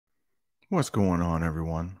What's going on,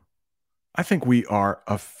 everyone? I think we are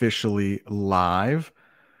officially live.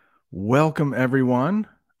 Welcome, everyone.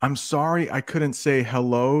 I'm sorry I couldn't say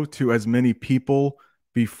hello to as many people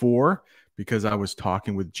before because I was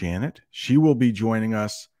talking with Janet. She will be joining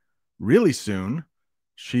us really soon.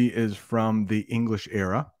 She is from the English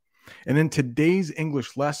era. And in today's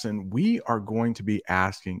English lesson, we are going to be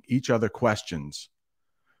asking each other questions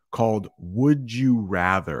called Would You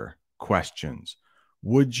Rather questions.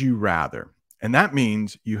 Would you rather? And that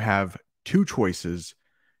means you have two choices.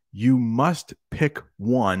 You must pick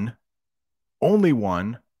one, only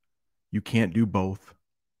one. You can't do both.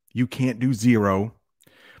 You can't do zero.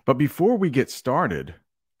 But before we get started,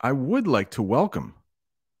 I would like to welcome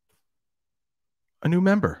a new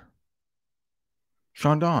member,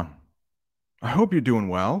 Shandon. I hope you're doing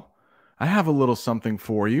well. I have a little something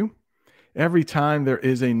for you. Every time there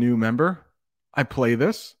is a new member, I play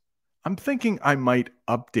this. I'm thinking I might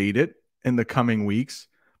update it in the coming weeks.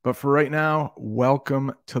 But for right now,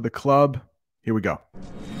 welcome to the club. Here we go.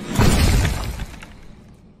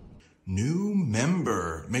 New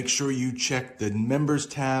member. Make sure you check the members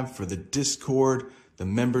tab for the Discord, the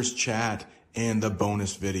members chat, and the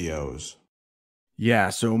bonus videos. Yeah,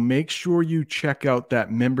 so make sure you check out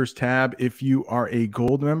that members tab. If you are a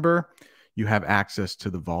gold member, you have access to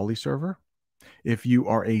the Volley server. If you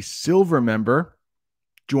are a silver member,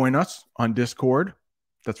 join us on Discord.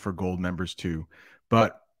 That's for gold members too.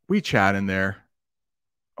 But we chat in there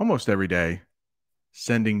almost every day,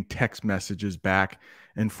 sending text messages back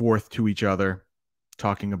and forth to each other,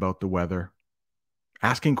 talking about the weather,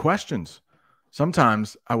 asking questions.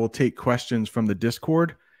 Sometimes I will take questions from the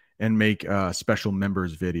Discord and make a special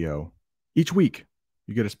members video. Each week,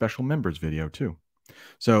 you get a special members video too.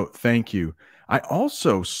 So thank you. I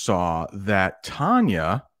also saw that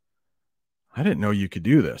Tanya, I didn't know you could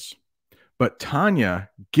do this, but Tanya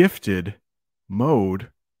gifted Mode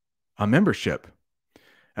a membership.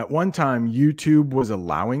 At one time, YouTube was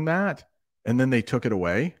allowing that, and then they took it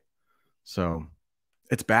away. So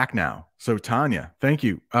it's back now. So Tanya, thank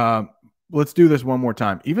you. Let's do this one more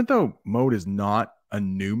time. Even though Mode is not a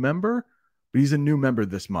new member, but he's a new member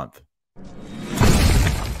this month.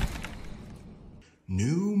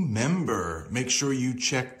 New member. Make sure you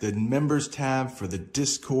check the members tab for the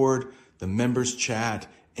Discord, the members chat,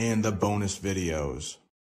 and the bonus videos.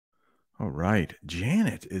 All right.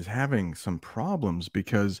 Janet is having some problems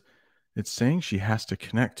because it's saying she has to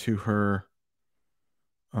connect to her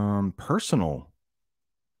personal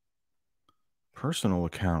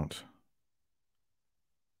account.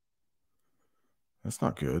 That's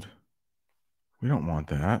not good. We don't want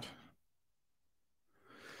that.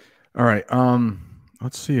 All right.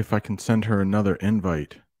 Let's see if I can send her another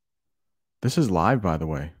invite. This is live, by the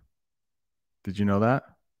way. Did you know that?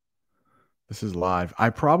 This is live. I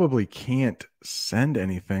probably can't send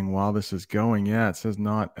anything while this is going. Yeah, it says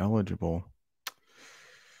not eligible.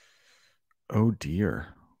 Oh dear.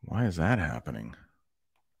 Why is that happening?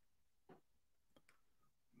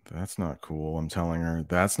 That's not cool. I'm telling her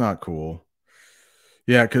that's not cool.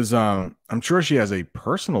 Yeah, because I'm sure she has a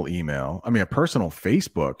personal email. I mean, a personal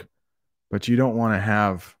Facebook, but you don't want to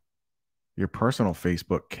have your personal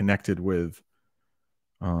Facebook connected with,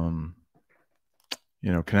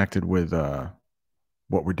 connected with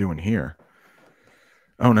what we're doing here.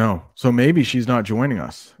 Oh no. So maybe she's not joining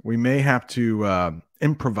us. We may have to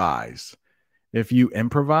improvise. If you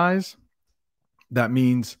improvise, that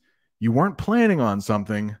means you weren't planning on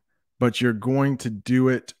something, but you're going to do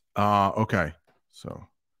it. Okay. So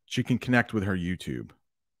she can connect with her YouTube.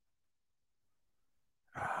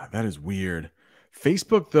 That is weird.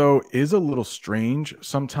 Facebook, though, is a little strange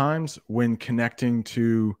sometimes when connecting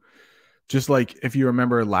to, just like if you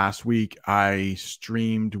remember last week, I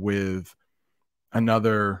streamed with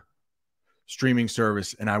another streaming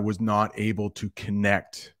service and I was not able to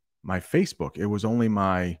connect my Facebook. It was only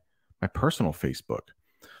my personal Facebook.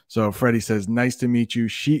 So Freddie says, nice to meet you.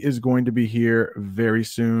 She is going to be here very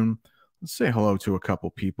soon. Let's say hello to a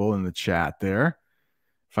couple people in the chat there.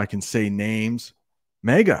 If I can say names.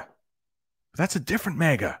 Mega. That's a different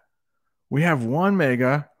Mega. We have one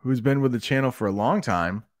Mega who's been with the channel for a long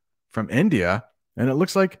time from India, and it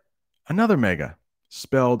looks like another Mega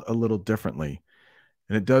spelled a little differently.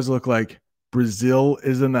 And it does look like Brazil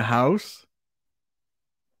is in the house.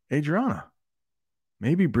 Adriana.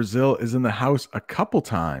 Maybe Brazil is in the house a couple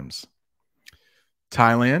times.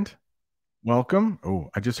 Thailand, welcome. Oh,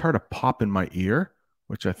 I just heard a pop in my ear,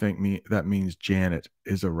 which I think that means Janet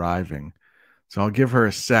is arriving. So I'll give her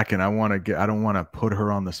a second. I don't want to put her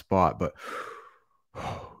on the spot, but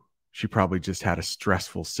she probably just had a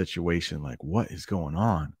stressful situation. Like, what is going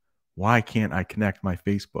on? Why can't I connect my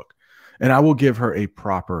Facebook? And I will give her a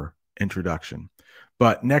proper introduction.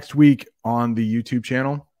 But next week on the YouTube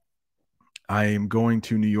channel, I am going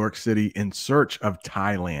to New York City in search of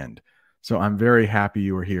Thailand. So I'm very happy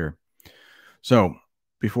you are here. So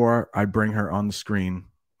before I bring her on the screen,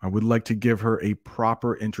 I would like to give her a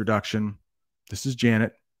proper introduction. This is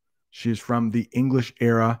Janet. She is from the English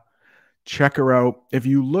Era. Check her out. If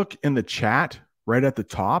you look in the chat right at the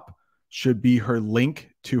top, should be her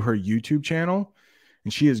link to her YouTube channel.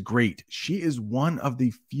 And she is great. She is one of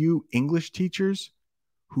the few English teachers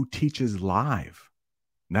who teaches live.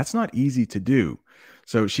 And that's not easy to do.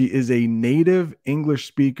 So she is a native English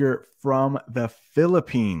speaker from the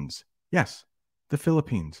Philippines. Yes, the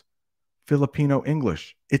Philippines. Filipino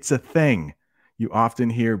English. It's a thing. You often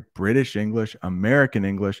hear British English, American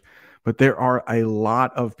English, but there are a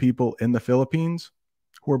lot of people in the Philippines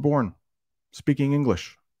who are born speaking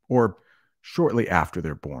English or shortly after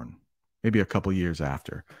they're born, maybe a couple years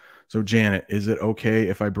after. So Janet, is it okay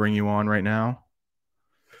if I bring you on right now?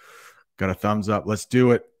 Got a thumbs up. Let's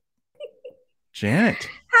do it. Janet.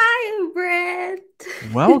 Hi,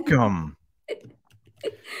 Brett. Welcome.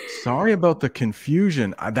 Sorry about the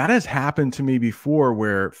confusion. That has happened to me before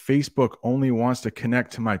where Facebook only wants to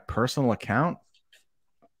connect to my personal account.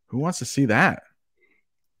 Who wants to see that?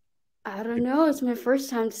 I don't know. It's my first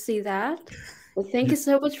time to see that. Well, thank you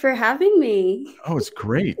so much for having me. Oh, it's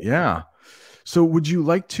great. Yeah. So would you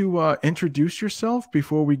like to introduce yourself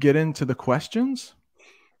before we get into the questions?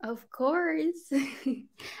 Of course.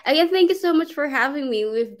 Again, thank you so much for having me.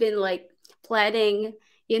 We've been like planning,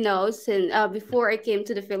 since before I came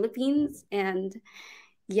to the Philippines. And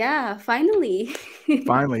yeah, finally.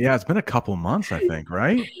 Finally. Yeah. It's been a couple months, I think,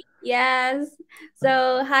 right? Yes.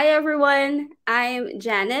 So, hi everyone. I'm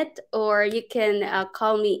Janet, or you can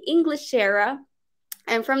call me EnglishEra.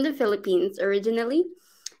 I'm from the Philippines originally,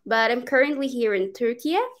 but I'm currently here in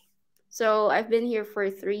Turkey. So, I've been here for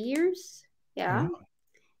 3 years. Yeah. Oh,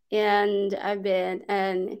 And I've been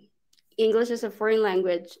an English as a foreign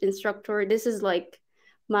language instructor. This is like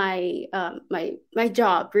my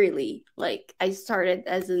job really. Like I started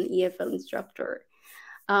as an EFL instructor.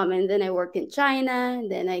 And then I worked in China, and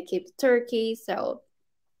then I came to Turkey. So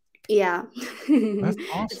yeah, that's it's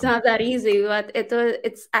awesome. not that easy, but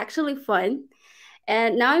it's actually fun.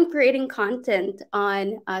 And now I'm creating content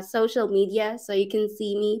on social media, so you can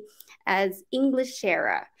see me as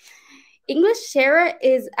EnglishEra. EnglishEra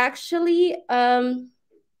is actually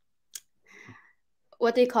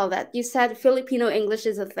what do you call that? You said Filipino English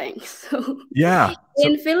is a thing. So Yeah. So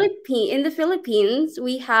in the Philippines,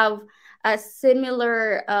 we have a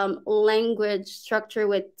similar language structure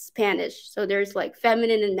with Spanish. So there's like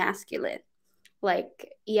feminine and masculine. Like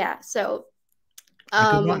yeah. So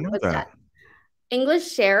I did not know what's that. that?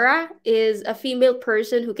 EnglishEra is a female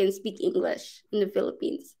person who can speak English in the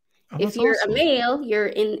Philippines. Oh, If that's you're a awesome. male, you're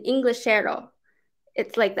in EnglishEro.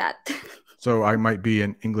 It's like that. So I might be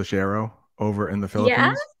an English arrow over in the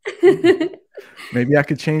Yeah. Philippines. Maybe I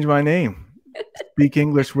could change my name. Speak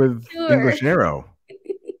English with Sure. English arrow.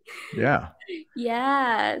 Yeah.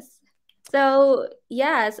 Yes. So,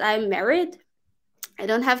 yes, I'm married. I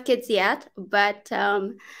don't have kids yet, but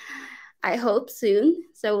I hope soon.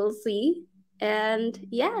 So we'll see. And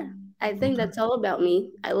yeah, I think Okay. that's all about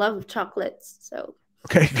me. I love chocolates. So,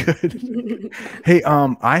 Okay, good. Hey,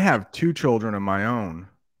 I have 2 children of my own.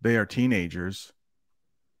 They are teenagers.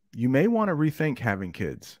 You may want to rethink having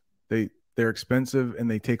kids. They're expensive and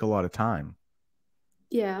they take a lot of time.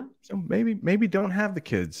 yeah. So maybe don't have the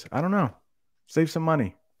kids. I don't know. Save some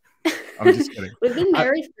money. I'm just kidding. We've been I,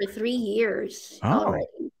 married for 3 years oh, already.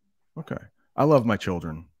 okay. I love my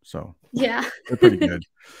children, so Yeah. they're pretty good.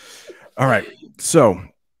 All right. So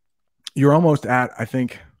you're almost at, I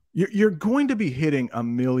think, you're going to be hitting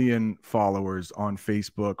 1 million followers on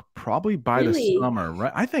Facebook probably by the Really? summer,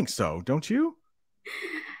 right? I think so. Don't you?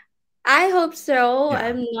 I hope so. Yeah.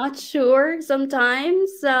 I'm not sure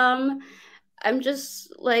sometimes. I'm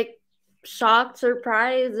just like shocked,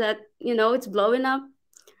 surprised that, it's blowing up.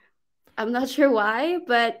 I'm not sure why,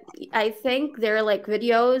 but I think there are like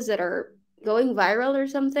videos that are going viral or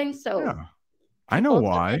something. So Yeah. I know people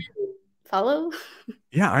come why. in and follow.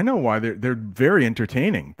 Yeah, I know why. They're very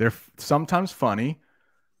entertaining. They're sometimes funny,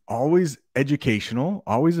 always educational,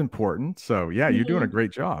 always important. So yeah, you're doing a Mhm.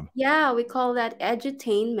 great job. Yeah, we call that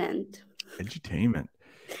edutainment. Edutainment.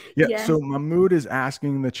 Yeah. Yes. So Mahmood is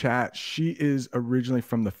asking in the chat. She is originally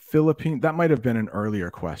from the Philippines. That might have been an earlier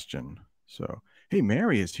question. So hey,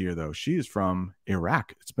 Mary is here though. She is from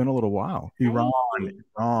Iraq. It's been a little while. Hi.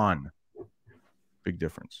 Iran. Big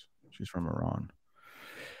difference. She's from Iran.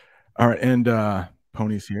 All right, and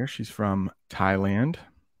Pony's here. She's from Thailand.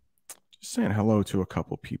 Just saying hello to a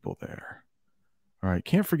couple people there. All right.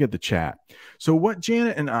 Can't forget the chat. So what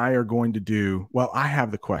Janet and I are going to do, well, I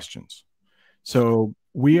have the questions. So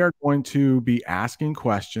we are going to be asking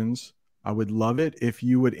questions. I would love it if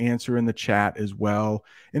you would answer in the chat as well.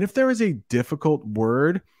 And if there is a difficult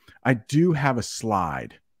word, I do have a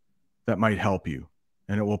slide that might help you,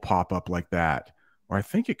 and it will pop up like that. Or I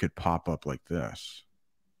think it could pop up like this.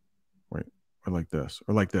 Wait, or like this,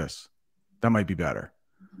 or like this. That might be better.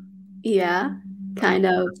 Yeah, kind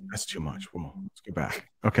of. That's too much. Well, let's go back.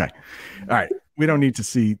 Okay. All right. We don't need to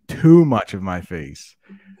see too much of my face.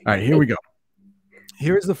 All right, here we go.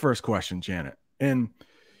 Here's the first question, Janet. And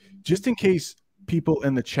just in case people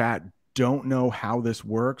in the chat don't know how this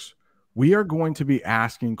works, we are going to be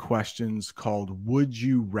asking questions called Would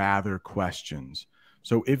You Rather questions.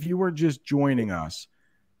 So if you are just joining us,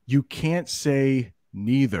 you can't say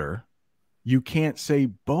neither. You can't say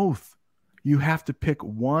both. You have to pick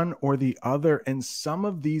one or the other. And some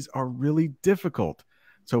of these are really difficult.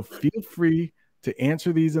 So feel free to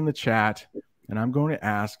answer these in the chat. And I'm going to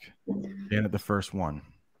ask Janet the first one.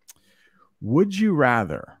 Would you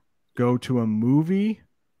rather go to a movie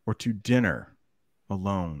or to dinner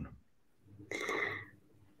alone?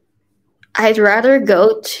 I'd rather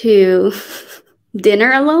go to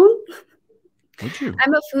dinner alone. Would you?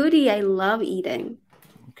 I'm a foodie. I love eating.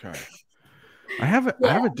 Okay. I have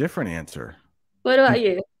a different answer. What about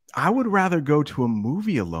you? I would rather go to a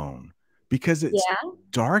movie alone because it's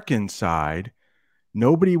dark inside.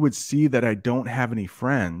 Nobody would see that I don't have any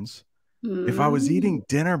friends. If I was eating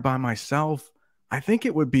dinner by myself, I think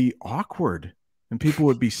it would be awkward and people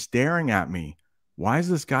would be staring at me. Why is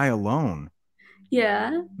this guy alone?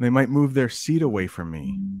 Yeah. They might move their seat away from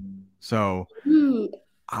me. So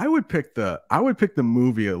I would pick the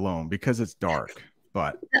movie alone because it's dark.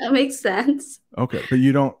 But that makes sense. Okay, but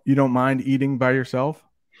you don't mind eating by yourself?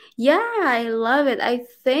 Yeah, I love it. I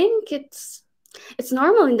think it's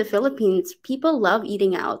normal in the Philippines. People love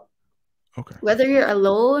eating out. Okay. Whether you're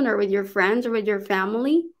alone or with your friends or with your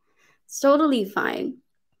family, it's totally fine.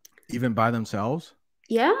 Even by themselves?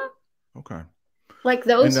 Yeah. Okay. Like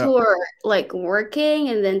those who are like working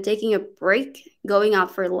and then taking a break, going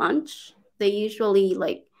out for lunch, they usually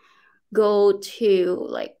like go to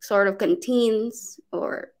like sort of canteens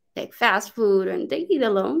or like fast food and they eat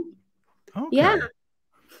alone. Okay. Yeah.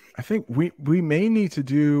 I think we may need to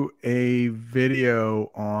do a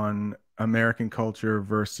video on American culture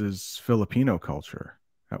versus Filipino culture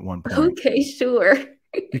at one point. Okay, sure.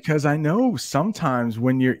 Because I know sometimes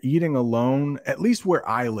when you're eating alone, at least where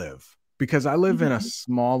I live, because I live in a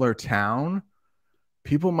smaller town,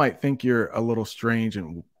 people might think you're a little strange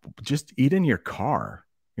and just eat in your car.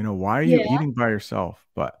 You know, why are you eating by yourself?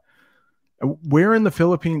 But where in the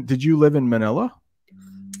Philippines did you live in Manila?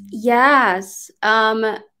 Yes.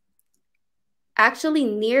 Actually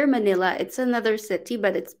near Manila. It's another city,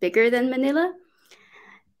 but it's bigger than Manila.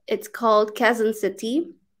 It's called Quezon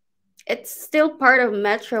City. It's still part of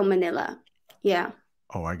Metro Manila. Yeah.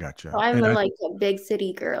 Oh, I gotcha. So I'm like a big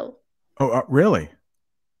city girl. Oh, really?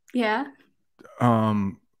 Yeah.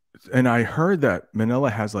 And I heard that Manila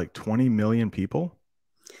has like 20 million people.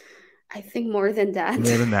 I think more than that.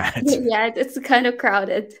 More than that. Yeah, it's kind of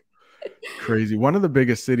crowded. Crazy. One of the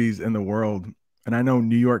biggest cities in the world. And I know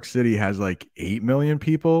New York City has like 8 million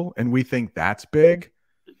people, and we think that's big.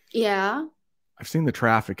 Yeah. I've seen the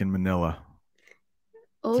traffic in Manila.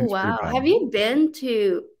 Oh, wow. Have you been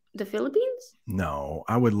to the Philippines? No,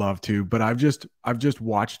 I would love to, but I've just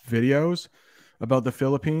watched videos about the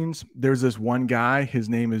Philippines. There's this one guy, his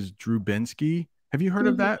name is Drew Binsky. Have you heard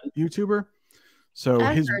of that YouTuber? So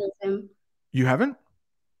I've heard of him. You haven't?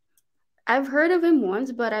 I've heard of him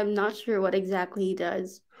once, but I'm not sure what exactly he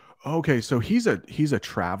does. Okay, so he's a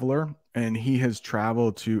traveler, and he has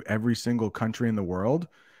traveled to every single country in the world,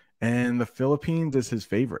 and the Philippines is his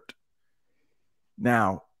favorite.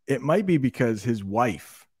 Now, it might be because his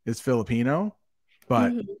wife is Filipino,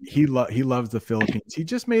 but he loves the Philippines. He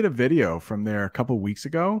just made a video from there a couple weeks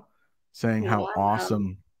ago saying how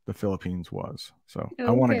awesome the Philippines was. So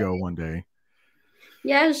I want to go one day.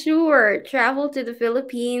 Yeah, sure. Travel to the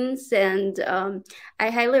Philippines, and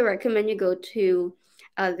I highly recommend you go to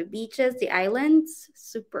the beaches, the islands.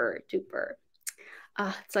 Super duper.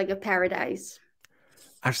 It's like a paradise.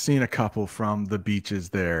 I've seen a couple from the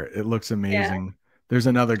beaches there. It looks amazing. Yeah. There's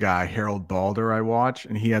another guy, Harold Balder, I watch,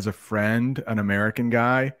 and he has a friend, an American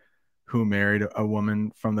guy, who married a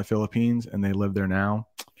woman from the Philippines, and they live there now.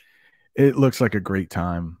 It looks like a great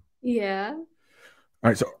time. Yeah. All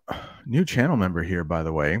right, so new channel member here, by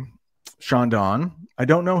the way, Sean Don. I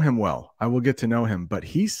don't know him well. I will get to know him, but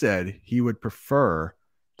he said he would prefer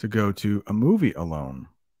to go to a movie alone.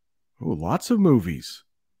 Oh, lots of movies.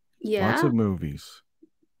 Lots Yeah. of movies.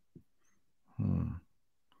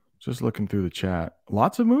 Just looking through the chat.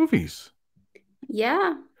 Lots of movies.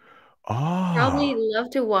 Yeah. Probably Ah,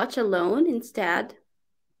 love to watch alone instead.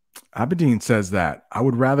 Abedin says that. I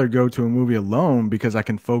would rather go to a movie alone because I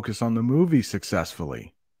can focus on the movie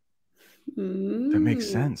successfully. That makes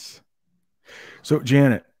Mm. sense. So,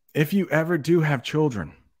 Janet, if you ever do have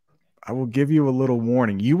children, I will give you a little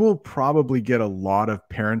warning. You will probably get a lot of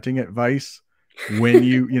parenting advice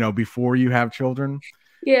when before you have children.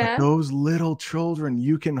 But Yeah. those little children,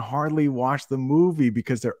 you can hardly watch the movie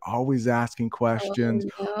because they're always asking questions.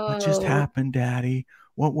 Oh What just no. happened, Daddy?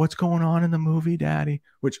 What's going on in the movie, Daddy?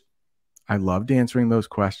 Which I loved answering those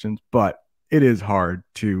questions, but it is hard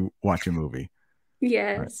to watch a movie. All right.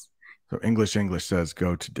 Yes. So English says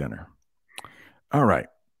go to dinner. All right.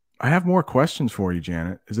 I have more questions for you,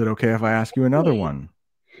 Janet. Is it okay if I ask you another Okay. one?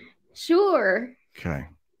 Sure. Okay.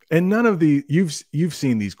 And none of the you've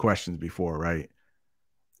seen these questions before, right?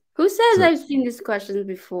 Who says So I've seen these questions oh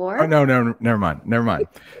before? no, no, never mind. Never mind.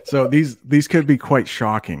 So these could be quite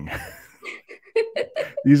shocking.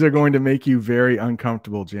 These are going to make you very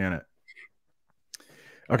uncomfortable, Janet.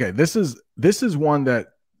 Okay, this is one that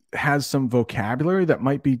has some vocabulary that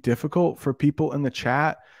might be difficult for people in the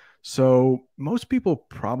chat. So most people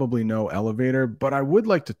probably know elevator, but I would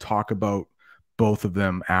like to talk about both of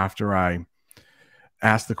them after I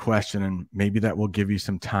ask the question, and maybe that will give you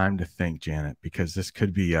some time to think, Janet, because this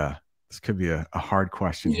could be a hard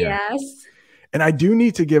question here. Yes. And I do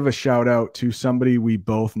need to give a shout out to somebody we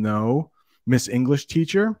both know, Miss English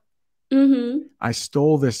teacher. Mm-hmm. I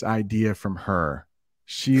stole this idea from her.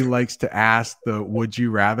 She likes to ask the would you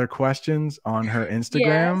rather questions on her Yes.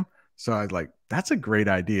 Instagram. So I was like, that's a great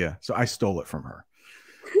idea. So I stole it from her.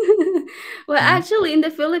 Well, Okay. actually, in the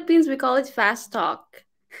Philippines, we call it fast talk.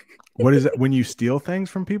 What is it when you steal things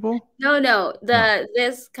from people? No, no, No.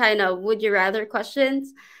 this kind of would you rather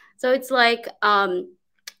questions. So it's like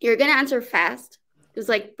you're gonna answer fast. It's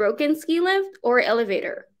like broken ski lift or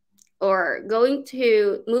elevator, or going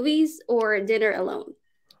to movies or dinner alone.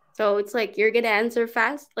 So it's like you're gonna answer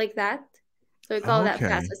fast like that. So we call that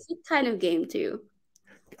fast. Okay. It's a kind of game too.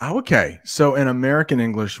 Okay. So in American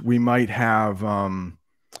English, we might have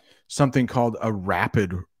something called a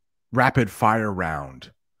rapid fire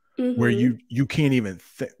round where Mm-hmm. you can't even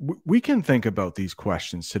we can think about these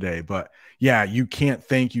questions today, but yeah, you can't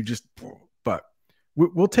think, you just but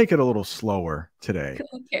we'll take it a little slower today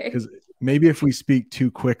Okay. because maybe if we speak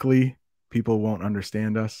too quickly, people won't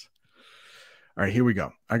understand us. All right, here we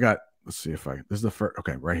go. Let's see if I this is the first.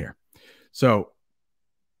 Okay, right here. So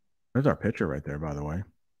there's our picture right there, by the way.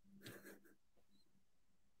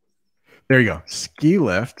 There you go. Ski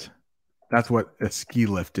lift. That's what a ski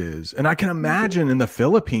lift is. And I can imagine in the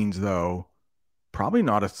Philippines, though, probably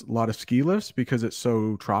not a lot of ski lifts because it's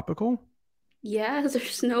so tropical. Yeah,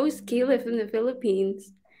 there's no ski lift in the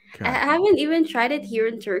Philippines. I Okay. haven't even tried it here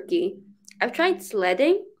in Turkey. I've tried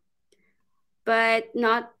sledding, but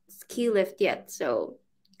not ski lift yet. So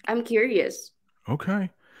I'm curious. Okay.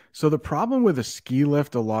 So the problem with a ski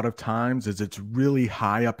lift a lot of times is it's really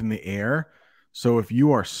high up in the air. So if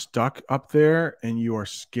you are stuck up there and you are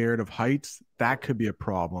scared of heights, that could be a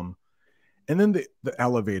problem. And then the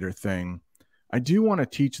elevator thing. I do want to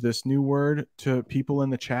teach this new word to people in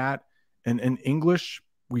the chat. And in English,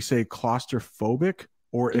 we say claustrophobic,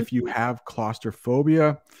 or if you Mhm. have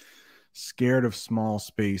claustrophobia, scared of small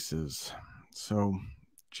spaces. So,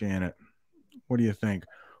 Janet, what do you think?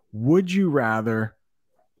 Would you rather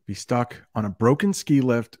be stuck on a broken ski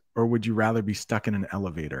lift or would you rather be stuck in an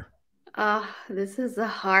elevator? This is a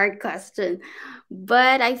hard question,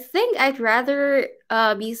 but I think I'd rather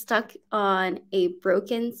be stuck on a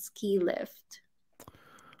broken ski lift.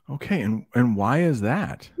 Okay, and why is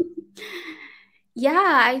that?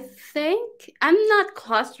 Yeah, I think I'm not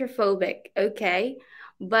claustrophobic, okay?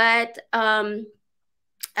 But I'm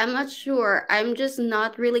not sure. I'm just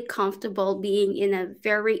not really comfortable being in a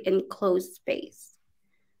very enclosed space.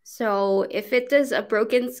 So if it is a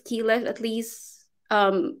broken ski lift, at least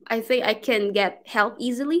I think I can get help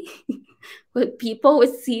easily. But people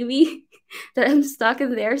would see me that I'm stuck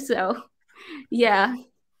in there. So yeah.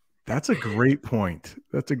 That's a great point.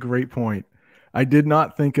 That's a great point. I did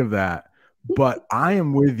not think of that, but I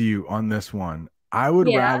am with you on this one. I would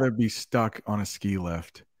Yeah. rather be stuck on a ski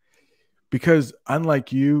lift because,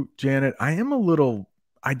 unlike you, Janet, I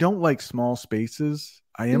don't like small spaces.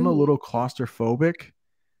 I am a Mhm. little claustrophobic,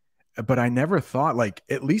 but I never thought, like,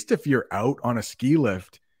 at least if you're out on a ski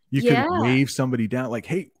lift, you could Yeah. wave somebody down, like,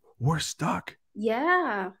 hey, we're stuck.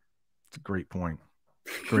 Yeah. It's a great point.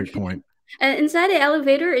 Great point. And inside the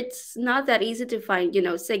elevator, it's not that easy to find,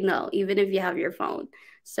 signal, even if you have your phone.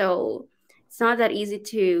 So it's not that easy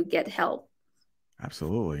to get help.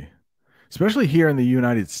 Absolutely. Especially here in the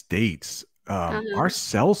United States, our Uh-huh.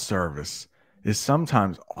 cell service is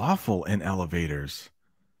sometimes awful in elevators.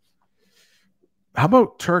 How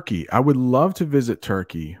about Turkey? I would love to visit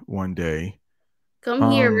Turkey one day.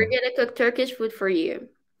 Come here, we're Um, gonna cook Turkish food for you.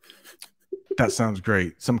 that sounds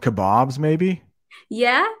great. Some kebabs, maybe?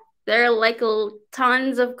 Yeah, there are like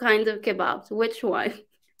tons of kinds of kebabs. Which one?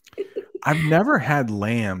 I've never had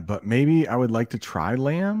lamb, but maybe I would like to try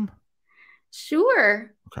lamb.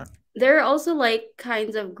 Sure. Okay. There are also like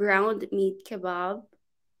kinds of ground meat kebab.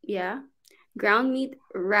 Yeah. Ground meat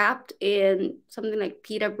wrapped in something like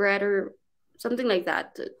pita bread or something like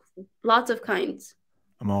that. Lots of kinds.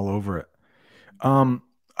 I'm all over it.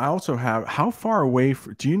 I also have, how far away,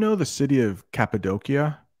 do you know the city of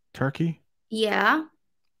Cappadocia, Turkey? Yeah.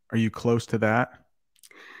 Are you close to that?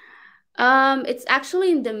 It's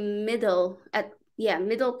actually in the middle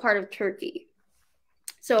part of Turkey.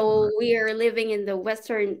 All So right. we are living in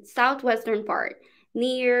the southwestern part,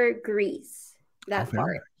 near Greece, Oh, that very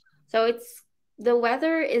part. nice. So the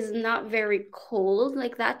weather is not very cold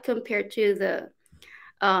like that compared to the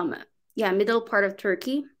um middle part of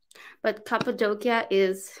Turkey, but Cappadocia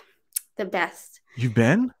is the best. You've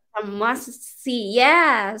been? A must see. Oh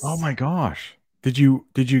Yes. my gosh. Did you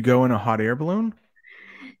go in a hot air balloon?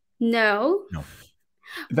 No, No.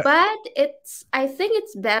 That, but I think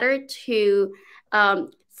it's better to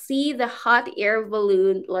see the hot air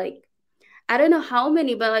balloon, like I don't know how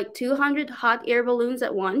many, but like 200 hot air balloons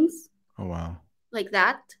at once, oh wow. like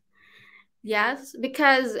that. Yes,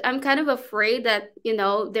 because I'm kind of afraid that,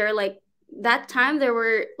 they're like that time there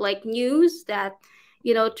were like news that,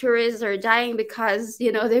 tourists are dying because,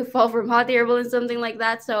 they fall from hot air balloons, something like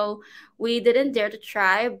that. So we didn't dare to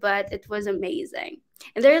try, but it was amazing.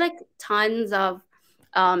 And there are like tons of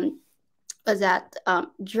was that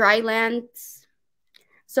dry lands.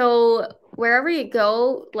 So wherever you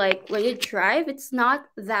go, like when you drive, it's not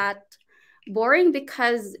that boring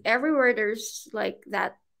because everywhere there's like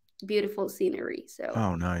that beautiful scenery. So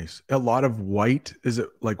Oh, nice. A lot of white. Is it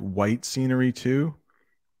like white scenery too?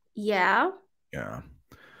 yeah, Yeah.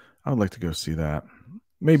 I would like to go see that.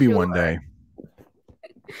 Maybe one sure. day.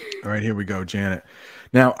 All right, here we go, Janet.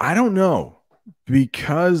 Now, I don't know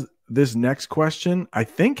because this next question I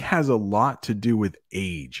think has a lot to do with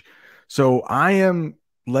age. So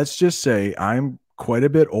let's just say I'm quite a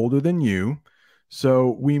bit older than you.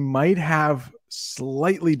 So we might have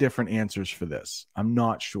slightly different answers for this. I'm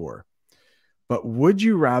not sure. But would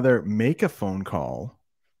you rather make a phone call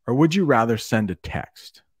or would you rather send a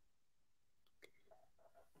text?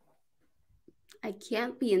 I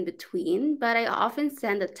can't be in between, but I often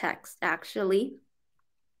send a text actually.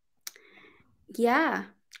 Yeah,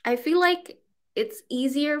 I feel like it's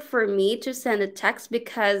easier for me to send a text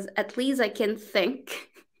because at least I can think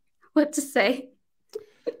what to say.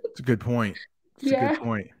 It's a good point. It's a good Yeah.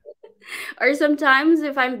 point. Or sometimes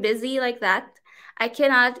if I'm busy like that, I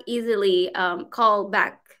cannot easily call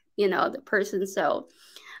back, the person. So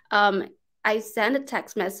um, I send a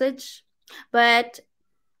text message. But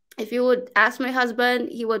if you would ask my husband,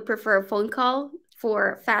 he would prefer a phone call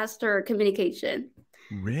for faster communication.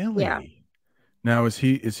 Yeah. Really? Now is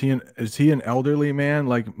he an elderly man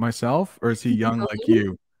like myself or is he young like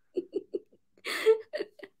you?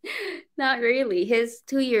 Not really. He's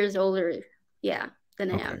 2 years older, yeah,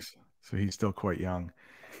 than I Okay. am. So he's still quite young.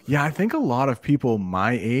 Yeah, I think a lot of people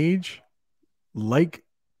my age like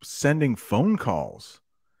sending phone calls.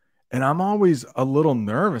 And I'm always a little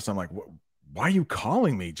nervous. I'm like, why are you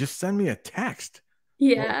calling me? Just send me a text.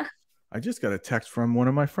 Well, Yeah. I just got a text from one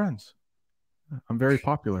of my friends. I'm very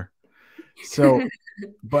popular. So,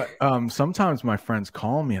 but sometimes my friends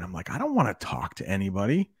call me and I'm like, I don't want to talk to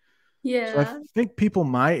anybody. So I Yeah. think people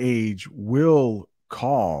my age will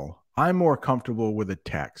call. I'm more comfortable with a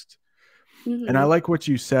text. And I Hmm. like what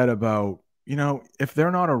you said about, if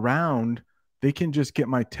they're not around, they can just get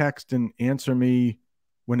my text and answer me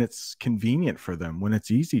when it's convenient for them, when it's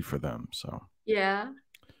easy for them. So, Yeah.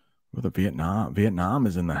 well, Vietnam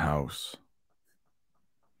is in the house.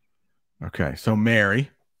 Okay. So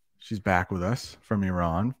Mary, she's back with us from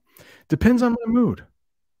Iran. Depends on my mood.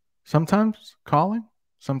 Sometimes calling,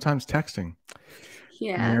 sometimes texting.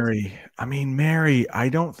 Yes. Mary, I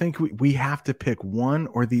don't think we have to pick one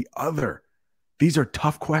or the other. These are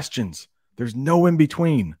tough questions. There's no in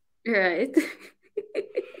between. Right.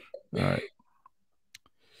 All right.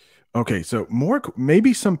 Okay. So,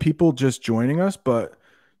 maybe some people just joining us, but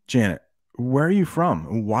Janet, where are you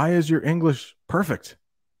from? Why is your English perfect?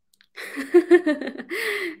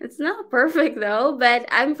 It's not perfect though, but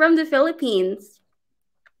I'm from the Philippines.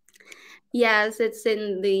 Yes, it's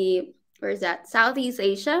in the, where is that? Southeast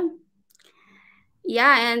Asia.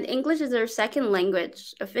 Yeah, and English is our second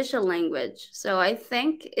language, official language. So I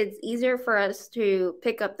think it's easier for us to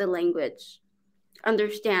pick up the language,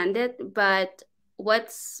 understand it, but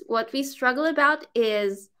what we struggle about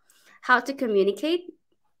is how to communicate.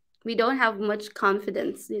 We don't have much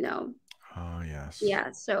confidence. Oh, yes.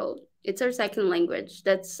 Yeah, so it's our second language.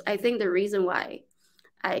 That's, I think, the reason why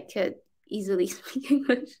I could easily speak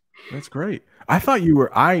English. That's great. I thought you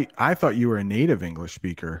were a native English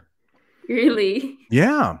speaker. Really?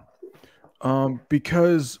 Yeah.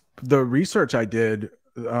 Because the research I did,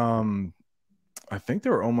 um, I think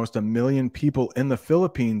there were almost 1 million people in the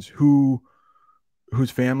Philippines whose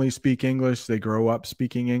families speak English. They grow up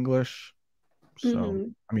speaking English. So, Mm-hmm.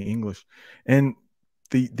 I mean, English. And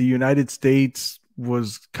the United States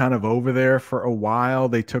was kind of over there for a while.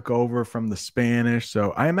 They took over from the Spanish.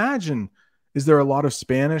 So I imagine, is there a lot of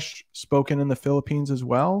Spanish spoken in the Philippines as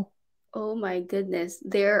well? Oh my goodness.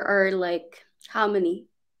 There are like how many?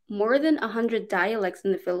 More than 100 dialects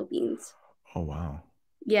in the Philippines. Oh, wow.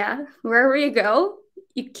 Yeah, wherever you go,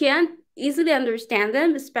 you can't easily understand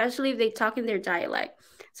them, especially if they talk in their dialect.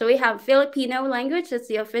 So we have Filipino language, that's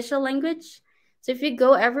the official language. So if you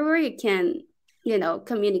go everywhere, you can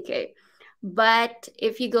communicate. But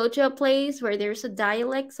if you go to a place where there's a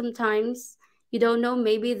dialect, sometimes you don't know,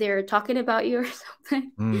 maybe they're talking about you or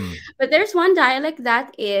something. Mm. But there's one dialect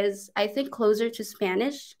that is, I think, closer to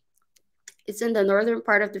Spanish. It's in the northern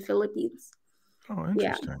part of the Philippines. Oh,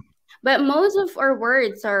 Yeah. interesting. But most of our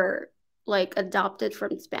words are like adopted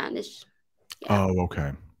from Spanish. Yeah. Oh,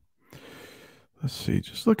 okay. Let's see.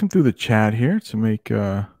 Just looking through the chat here to make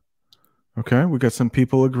okay, we got some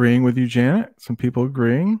people agreeing with you, Janet. Some people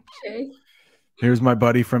agreeing. Okay. Here's my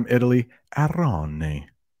buddy from Italy, Arone.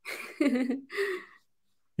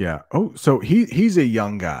 Yeah. Oh, so he's a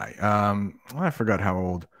young guy. I forgot how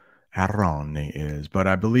old Arone is, but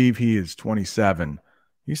I believe he is 27.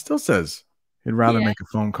 He still says he'd rather Yeah. make a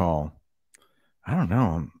phone call. I don't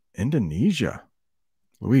know. Indonesia.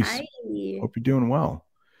 Luis, Hi. hope you're doing well.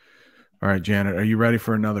 All right, Janet, are you ready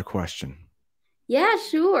for another question? Yeah,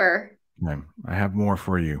 sure. Okay, I have more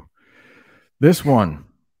for you. This one.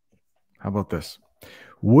 How about this?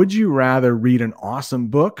 Would you rather read an awesome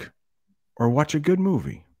book or watch a good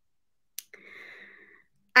movie?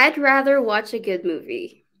 I'd rather watch a good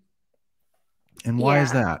movie. And why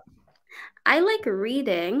is Yeah. that? I like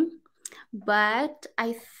reading, but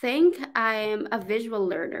I think I'm a visual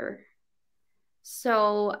learner.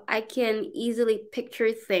 So I can easily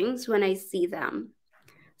picture things when I see them.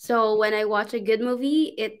 So when I watch a good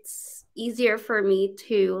movie, it's easier for me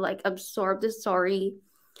to like absorb the story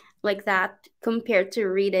like that compared to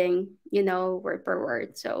reading word per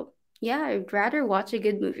word. So yeah, I'd rather watch a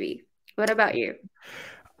good movie. What about you?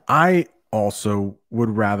 I also would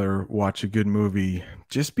rather watch a good movie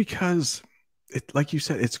just because it, like you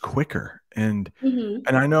said, it's quicker. Mm-hmm.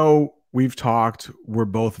 And I know we've talked, we're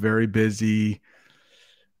both very busy.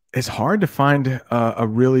 It's hard to find a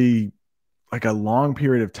really like a long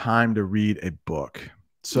period of time to read a book. Yeah,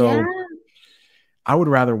 So I would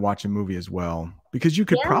rather watch a movie as well because you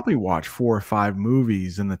could yeah, probably watch 4 or 5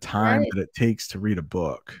 movies in the time right. that it takes to read a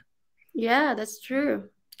book. Yeah, that's true.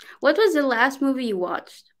 What was the last movie you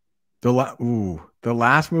watched? The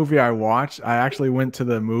last movie I watched, I actually went to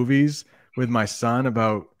the movies with my son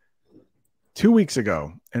about 2 weeks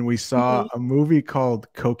ago, and we saw Mhm. a movie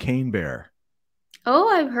called Cocaine Bear. Oh,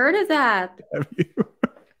 I've heard of that. Have you?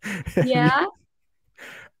 have you- Yeah.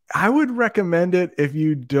 I would recommend it if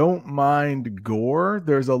you don't mind gore.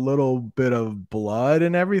 There's a little bit of blood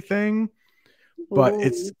and everything, but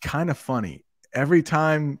it's Oh, kind of funny. Every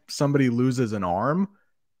time somebody loses an arm,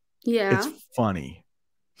 it's yeah. funny.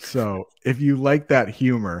 So if you like that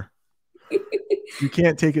humor, you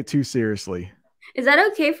can't take it too seriously. Is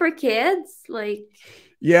that okay for kids? Like,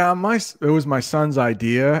 Yeah, it was my son's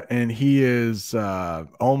idea, and he is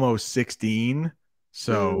almost 16.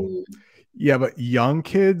 So mm, yeah, but young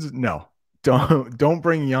kids, no, don't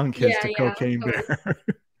bring young kids yeah, to yeah, of Cocaine course. Bear.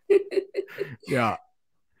 Yeah,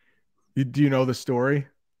 do you know the story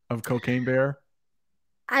of Cocaine Bear?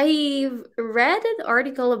 I've read an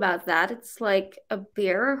article about that. It's like a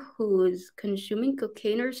bear who's consuming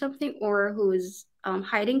cocaine or something, or who's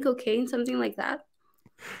hiding cocaine, something like that.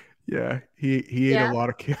 Yeah, he ate a Yeah. lot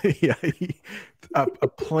of yeah. A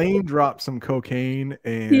plane dropped some cocaine,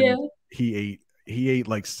 Yeah. and he ate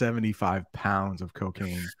like 75 pounds of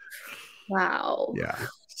cocaine. Wow. Yeah.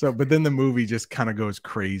 So, but then the movie just kind of goes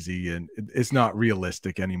crazy, and it's not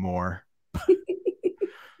realistic anymore.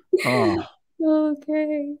 Oh,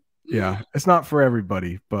 Okay. yeah. It's not for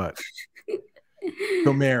everybody, but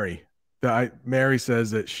so Mary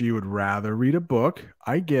says that she would rather read a book.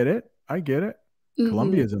 I get it. I get it. Mm-hmm.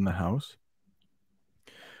 Columbia's in the house.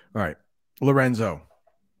 All right. Lorenzo,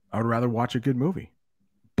 I would rather watch a good movie,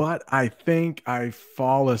 but I think I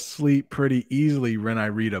fall asleep pretty easily when I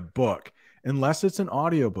read a book, unless it's an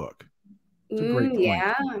audiobook. It's a great point.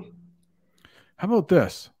 Yeah. How about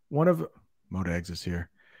this? One of Modegs is here.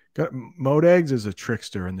 Modegs is a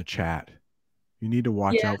trickster in the chat. You need to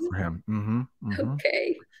watch Yeah. out for him. Mm-hmm.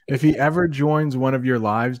 Okay. If he ever joins one of your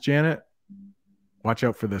lives, Janet, watch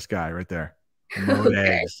out for this guy right there. Okay.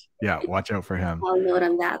 Modegs. Yeah, watch out for him. I'll note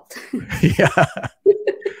on that. Yeah.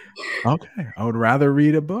 Okay. I would rather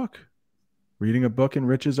read a book. Reading a book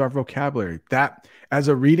enriches our vocabulary. That, as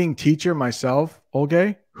a reading teacher myself,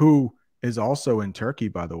 Olge, who is also in Turkey,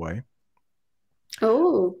 by the way,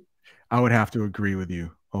 Oh, I would have to agree with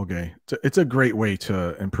you, Olge. It's a great way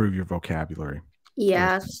to improve your vocabulary.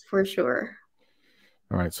 yes, for sure.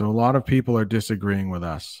 All right. So a lot of people are disagreeing with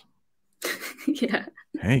us. Yeah.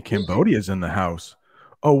 Hey, Cambodia's in the house.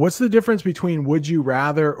 Oh, what's the difference between would you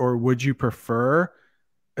rather or would you prefer?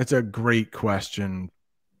 It's a great question,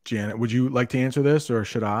 Janet. Would you like to answer this or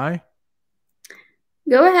should I?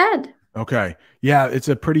 Go ahead. Okay. Yeah, it's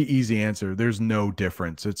a pretty easy answer. There's no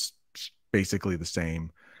difference. It's basically the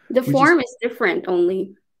same. The We just form is different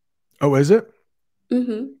only. Oh, is it?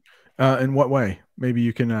 Mm-hmm. In what way? Maybe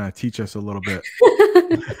you can teach us a little bit.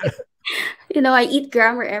 I eat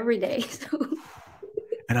grammar every day. So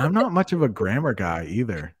And I'm not much of a grammar guy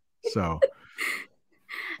either. So,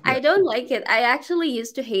 yeah. I don't like it. I actually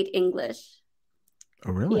used to hate English.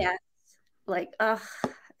 Oh, really? Yeah. Like, I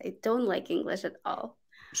don't like English at all.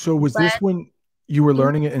 So was But this when you were mm,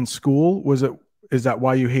 learning it in school? Is that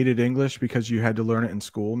why you hated English because you had to learn it in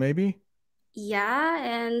school maybe? yeah,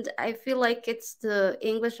 and I feel like it's the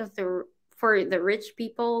English of the for the rich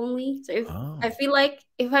people only. So if I Oh, feel like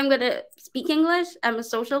if I'm gonna speak English, I'm a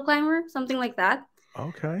social climber, something like that.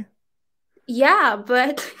 okay. Yeah,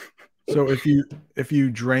 but So if you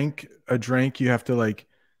drink a drink, you have to like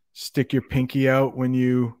stick your pinky out when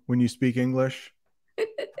you speak English,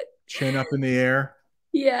 chin up in the air.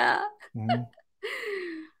 yeah. Mhm.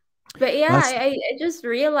 But yeah, That's I just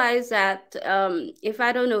realized that if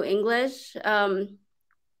I don't know English,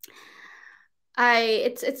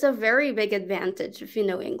 it's a very big advantage if you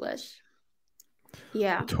know English. I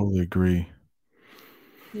Yeah, totally agree.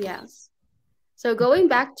 yes. So going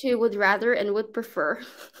back to would rather and would prefer,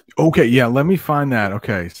 Okay, yeah, let me find that.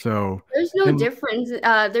 Okay, so there's no and difference.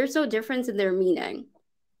 There's no difference in their meaning.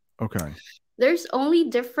 okay. There's only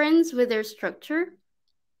difference with their structure,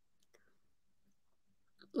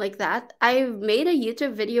 like that. I made a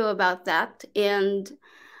YouTube video about that, and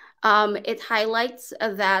it highlights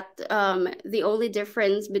that the only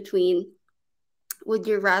difference between would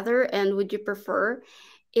you rather and would you prefer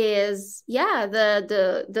is, yeah,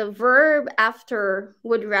 the verb after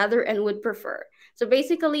would rather and would prefer. So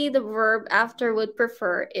basically the verb after would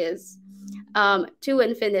prefer is to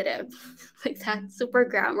infinitive, like that, super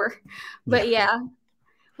grammar. Yeah. But yeah,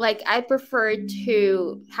 like I prefer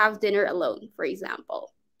to have dinner alone, for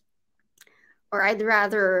example, or I'd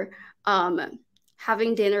rather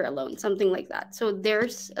having dinner alone, something like that. So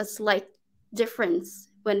there's a slight difference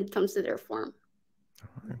when it comes to their form.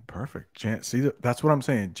 Perfect. See, that's what I'm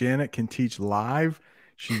saying. Janet can teach live.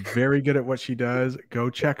 She's very good at what she does. Go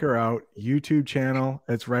check her out. YouTube channel.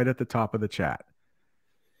 It's right at the top of the chat.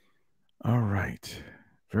 All right.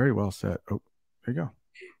 Very well said. Oh, there you go.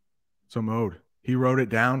 So Mode, he wrote it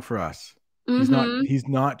down for us. Mm-hmm. He's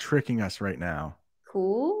not tricking us right now. Yeah.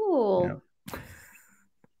 Cool.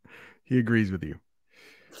 He agrees with you.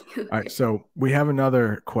 All right. Okay. So we have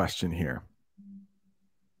another question here.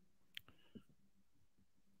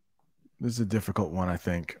 This is a difficult one, I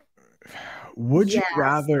think. Would you Yes.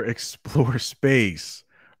 rather explore space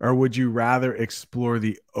or would you rather explore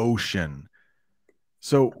the ocean?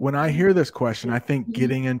 So when I hear this question, I think Mhm.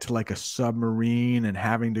 getting into like a submarine and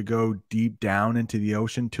having to go deep down into the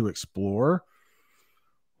ocean to explore.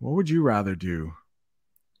 What would you rather do?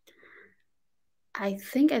 I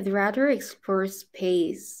think I'd rather explore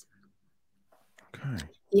space. Okay.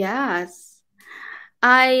 Yes.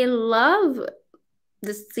 I love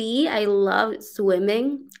the sea. I love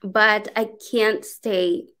swimming, but I can't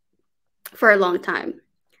stay for a long time.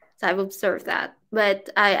 So I've observed that. But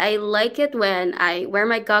I like it when I wear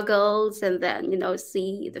my goggles and then,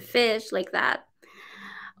 see the fish like that.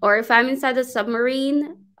 Or if I'm inside a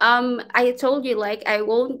submarine, I told you, like, I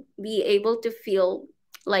won't be able to feel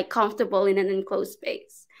like comfortable in an enclosed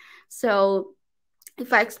space. So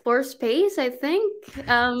If I explore space, I think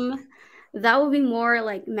that would be more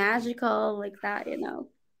like magical, like that, you know.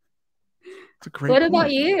 It's a great What about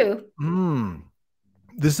point. you?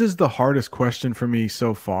 This is the hardest question for me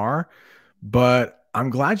so far, but I'm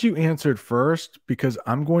glad you answered first because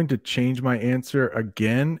I'm going to change my answer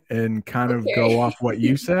again and kind of go Okay. off what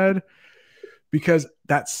you said because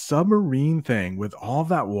that submarine thing with all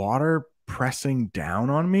that water pressing down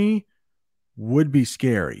on me would be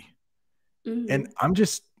scary. And Hmm.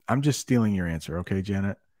 I'm just stealing your answer, okay,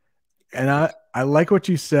 Janet? And I like what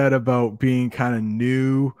you said about being kind of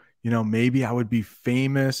new, maybe I would be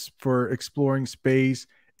famous for exploring space,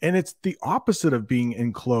 and it's the opposite of being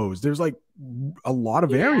enclosed. There's like a lot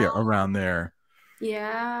of Yeah. area around there.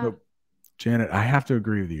 Yeah. But Janet, I have to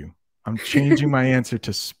agree with you. I'm changing my answer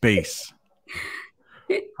to space.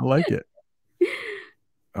 I like it.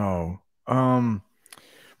 Oh, um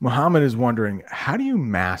Muhammad is wondering, how do you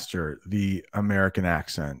master the American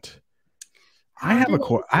accent? How did I I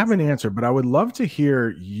have miss? an answer, but I would love to hear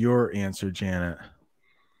your answer, Janet.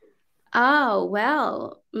 Oh,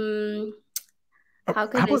 well, how How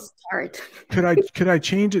could I about start? could I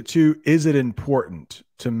change it to, is it important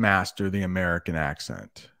to master the American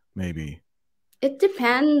accent? Maybe. It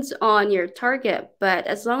depends on your target, but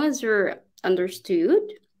as long as you're understood,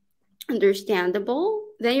 understandable,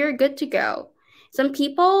 then you're good to go. Some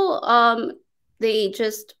people, they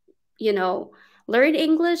just, you know, learn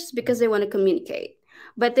English because they want to communicate,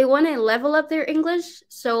 but they want to level up their English,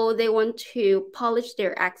 so they want to polish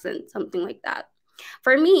their accent, something like that.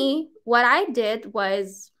 For me, what I did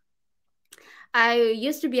was I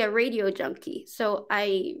used to be a radio junkie, so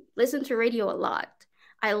I listened to radio a lot.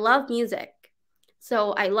 I love music,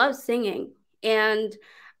 so I love singing, and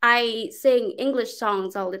I sing English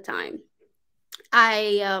songs all the time.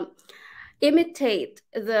 I imitate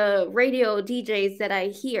the radio DJs that I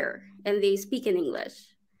hear, and they speak in English.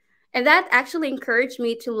 And that actually encouraged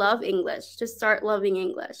me to love English, to start loving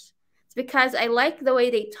English. It's because I like the way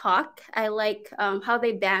they talk, I like how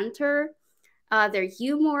they banter, their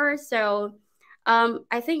humor. So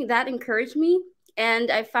I think that encouraged me. And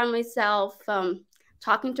I found myself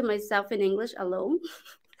talking to myself in English alone.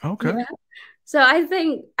 Okay. Yeah. So I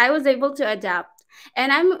think I was able to adapt.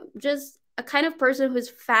 And I'm just a kind of person who's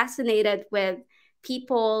fascinated with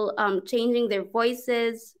people changing their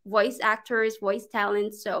voices, voice actors, voice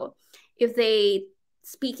talents. So if they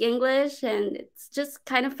speak English, and it's just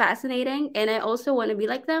kind of fascinating. And I also want to be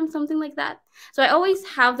like them, something like that. So I always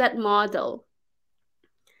have that model.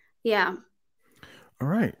 Yeah. All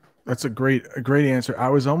right. That's a great answer. I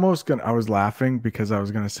was laughing because I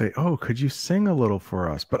was gonna say, oh, could you sing a little for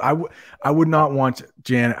us? But I would not want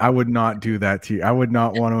Janet, I would not do that to you. I would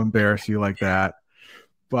not want to embarrass you like that.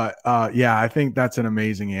 But yeah, I think that's an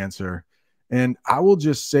amazing answer. And I will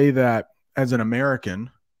just say that as an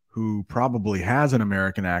American who probably has an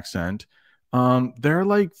American accent, there are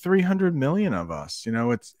like 300 million of us.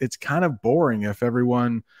 It's kind of boring if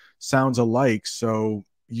everyone sounds alike. So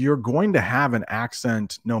you're going to have an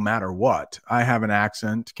accent no matter what. I have an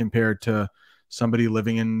accent compared to somebody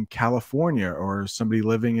living in California or somebody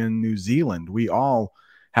living in New Zealand. We all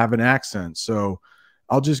have an accent. So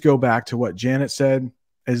I'll just go back to what Janet said.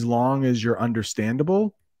 As long as you're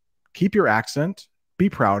understandable, keep your accent, be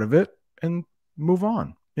proud of it, and move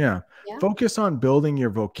on. Yeah. Yeah. Focus on building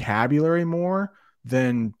your vocabulary more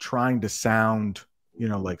than trying to sound,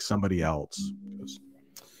 like somebody else.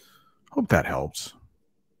 Hope that helps.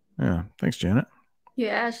 Yeah. Thanks, Janet.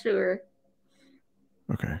 Yeah, sure.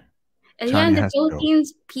 Okay. And yeah, in Tanya the has to go.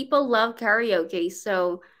 Philippines, people love karaoke.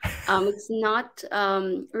 So it's not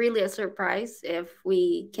really a surprise if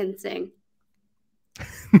we can sing.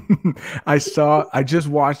 I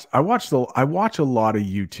watch a lot of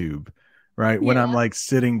YouTube, right? When I'm Yeah. like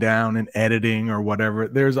sitting down and editing or whatever,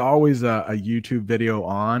 there's always a YouTube video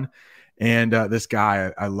on. And this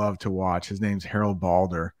guy I love to watch, his name's Harold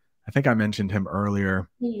Balder. I think I mentioned him earlier.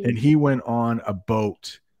 And Hmm. he went on a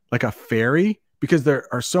boat, like a ferry, because there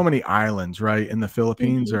are so many islands, right? In the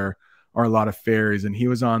Philippines Hmm. are a lot of ferries. And he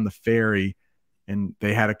was on the ferry and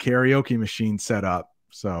they had a karaoke machine set up.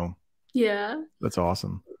 So Yeah. that's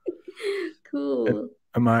awesome. And Cool.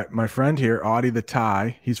 my friend here, Audie the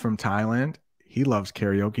Thai, he's from Thailand. He loves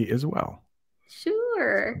karaoke as well.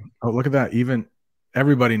 Sure. Oh, look at that. Even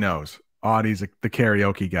everybody knows Audie's the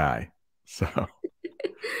karaoke guy. So,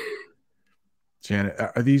 Janet,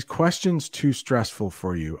 are these questions too stressful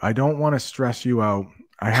for you? I don't want to stress you out.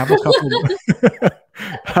 I have a couple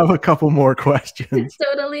have a couple more questions.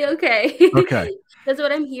 Totally okay. Okay. That's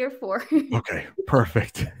what I'm here for. Okay.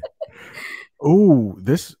 Perfect. Oh,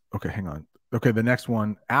 okay, hang on. Okay, the next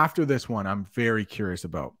one. After this one, I'm very curious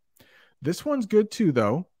about. This one's good too,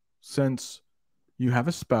 though, since you have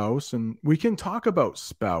a spouse, and we can talk about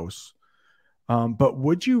spouse. But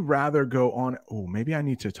would you rather go on? Oh, maybe I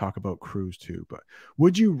need to talk about cruise too. But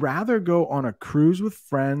would you rather go on a cruise with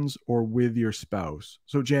friends or with your spouse?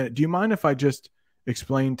 So, Janet, do you mind if I just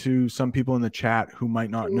explain to some people in the chat who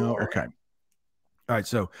might not know? Sure. Okay. All right.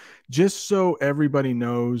 So, just so everybody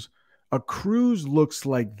knows, a cruise looks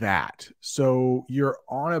like that. So, you're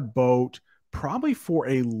on a boat probably for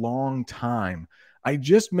a long time. I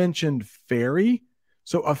just mentioned ferry.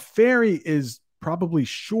 So, a ferry is probably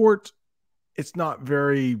short. It's not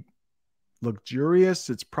very luxurious.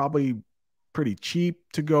 It's probably pretty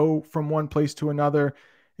cheap to go from one place to another,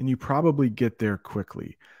 and you probably get there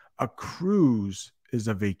quickly. A cruise is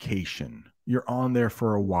a vacation. You're on there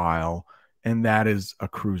for a while, and that is a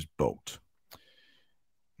cruise boat.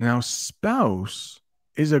 Now, spouse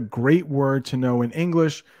is a great word to know in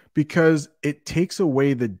English because it takes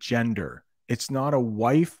away the gender. It's not a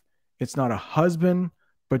wife, it's not a husband,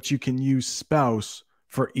 but you can use spouse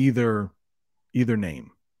for either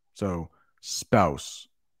name. So spouse,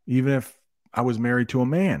 even if I was married to a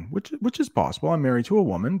man, which is possible. I'm married to a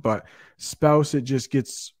woman, but spouse, it just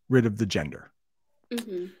gets rid of the gender.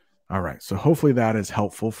 Mm-hmm. All right. So hopefully that is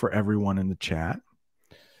helpful for everyone in the chat.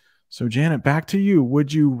 So Janet, back to you.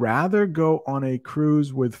 Would you rather go on a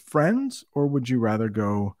cruise with friends or would you rather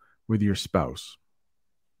go with your spouse?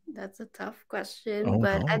 That's a tough question, Oh,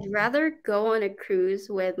 but no. I'd rather go on a cruise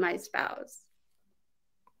with my spouse.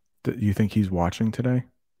 Do you think he's watching today?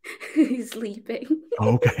 He's sleeping.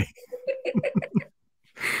 Okay.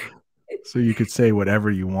 So you could say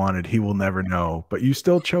whatever you wanted. He will never know, but you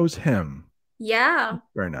still chose him. Yeah.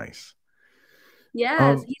 Very nice.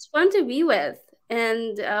 Yes, he's fun to be with.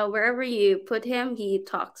 And wherever you put him, he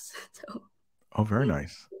talks. So, Oh, very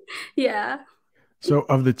nice. yeah. So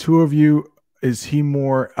of the two of you, is he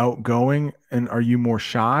more outgoing and are you more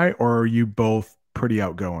shy or are you both pretty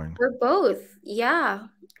outgoing? We're both. Yeah.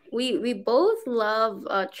 We both love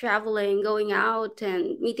traveling, going out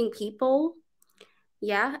and meeting people.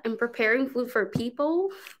 Yeah, and preparing food for people.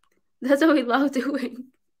 That's what we love doing.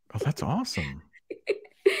 Oh, that's awesome.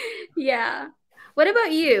 Yeah. What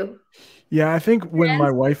about you? Yeah, I think when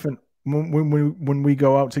my wife and when we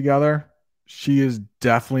go out together, she is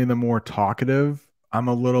definitely the more talkative. I'm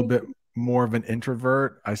a little bit more of an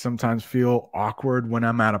introvert. I sometimes feel awkward when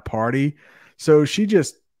I'm at a party. So she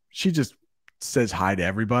just says hi to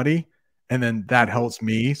everybody and then that helps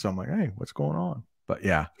me. So I'm like, "Hey, what's going on?" But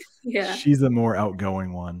yeah, Yeah. she's the more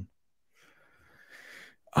outgoing one.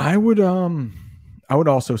 I would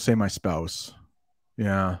also say my spouse.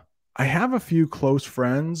 Yeah. I have a few close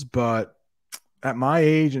friends, but at my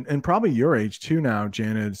age and probably your age too now,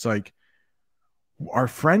 Janet, it's like our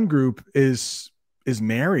friend group is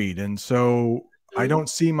married. And so I don't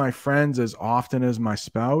see my friends as often as my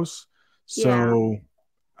spouse. Yeah. So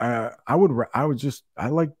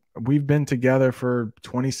we've been together for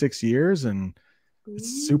 26 years and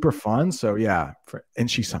it's super fun. So yeah, and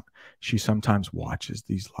she sometimes watches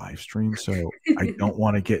these live streams, so I don't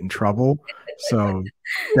want to get in trouble. So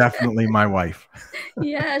definitely my wife.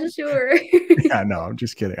 Yeah, sure. Yeah, no, I'm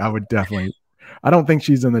just kidding. I don't think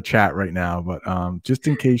she's in the chat right now, but just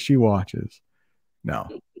in case she watches. No.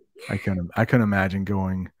 I couldn't imagine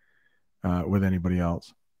going with anybody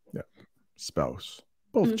else. Yeah. Spouse.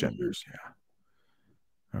 Both genders,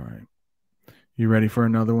 yeah. All right. You ready for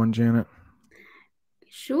another one, Janet?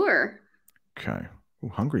 Sure. Okay. Ooh,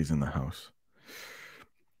 Hungry's in the house.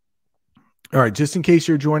 All right. Just in case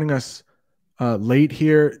you're joining us late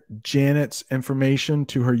here, Janet's information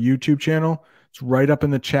to her YouTube channel, it's right up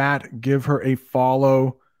in the chat. Give her a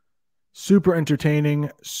follow. Super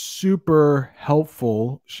entertaining, super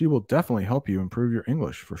helpful. She will definitely help you improve your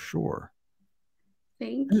English for sure.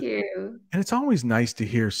 Thank you. And it's always nice to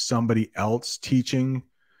hear somebody else teaching,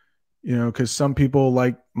 because some people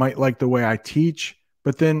might like the way I teach,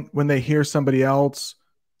 but then when they hear somebody else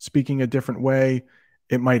speaking a different way,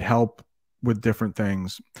 it might help with different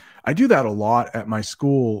things. I do that a lot at my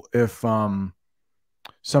school. If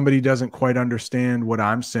somebody doesn't quite understand what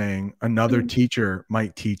I'm saying, another teacher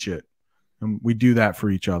might teach it. And we do that for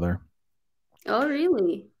each other. Oh,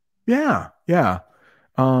 really? Yeah. Yeah.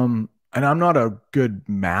 And I'm not a good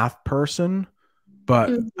math person, but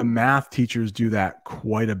the math teachers do that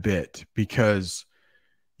quite a bit because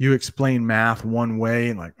you explain math one way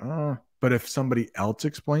and but if somebody else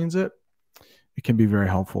explains it, it can be very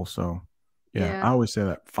helpful. So yeah, I always say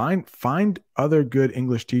that find other good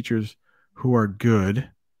English teachers who are good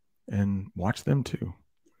and watch them too.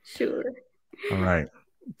 Sure. All right.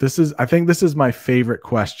 I think this is my favorite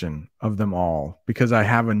question of them all because I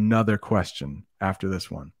have another question after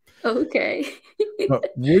this one. Okay. But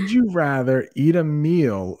would you rather eat a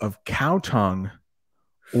meal of cow tongue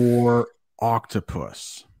or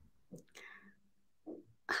octopus?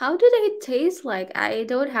 How do they taste like? I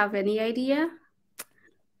don't have any idea.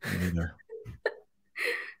 Me neither.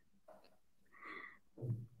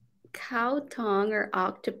 Cow tongue or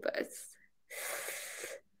octopus?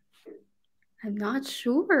 I'm not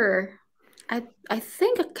sure. I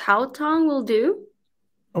think a cow tongue will do.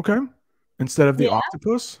 Okay. Instead of the Yeah.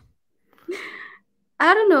 octopus?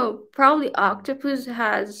 I don't know. Probably octopus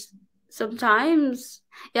has sometimes.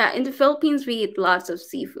 Yeah, in the Philippines we eat lots of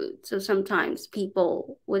seafood. So sometimes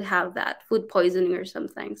people would have that food poisoning or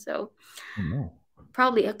something. So Oh, no.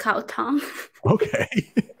 probably a cow tongue. Okay.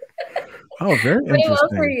 Oh, very Very well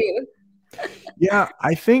for interesting. you. Yeah,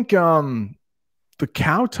 I think the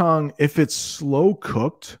cow tongue, if it's slow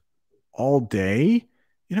cooked all day,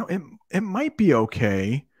 it might be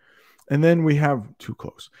okay. And then we have too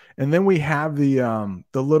close. And then we have the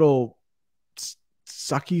little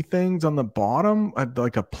sucky things on the bottom,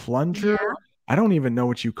 like a plunger. Yeah. I don't even know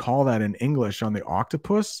what you call that in English on the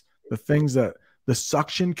octopus. The things that the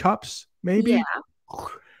suction cups, maybe. Yeah.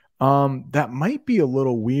 That might be a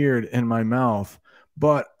little weird in my mouth,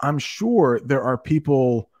 but I'm sure there are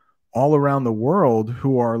people all around the world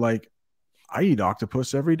who are like, I eat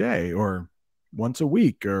octopus every day or once a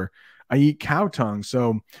week, or I eat cow tongue.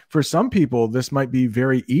 So for some people, this might be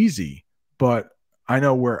very easy, but I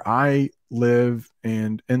know where I live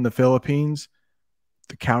and in the Philippines,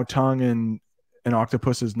 the cow tongue and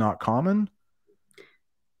octopus is not common.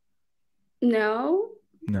 No.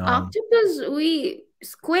 No, Octopus, we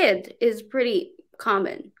squid is pretty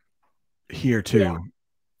common. here Yeah. too.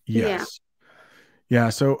 Yeah. Yes. Yeah.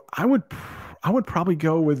 So I would probably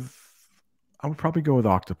go with,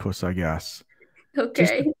 octopus, I guess.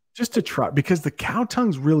 Just, Okay. just to try because the cow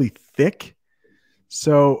tongue's really thick.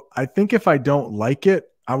 So I think if I don't like it,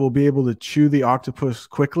 I will be able to chew the octopus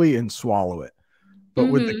quickly and swallow it. But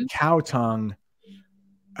with the Mm-hmm. cow tongue,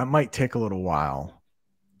 it might take a little while.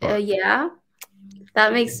 But Yeah,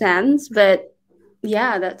 that makes sense. But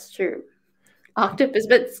yeah, that's true. Octopus,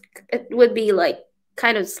 but it would be like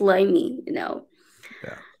kind of slimy. yeah,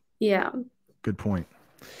 Yeah. good point.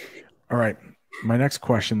 All right. My next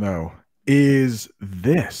question, though, is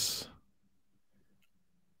this.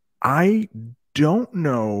 I don't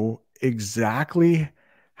know exactly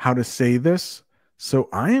how to say this. So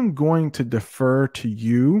I am going to defer to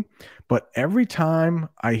you. But every time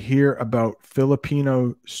I hear about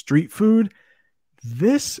Filipino street food,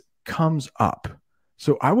 this comes up.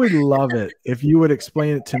 So I would love it if you would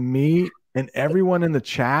explain it to me and everyone in the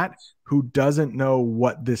chat who doesn't know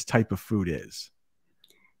what this type of food is.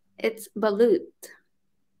 It's balut.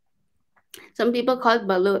 Some people call it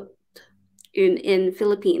balut in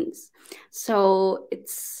Philippines. So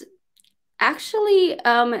it's actually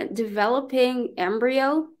developing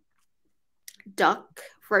embryo duck,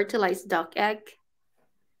 fertilized duck egg.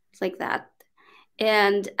 It's like that.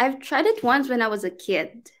 And I've tried it once when I was a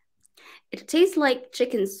kid. It tastes like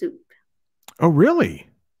chicken soup. Oh, really?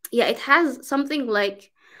 Yeah, it has something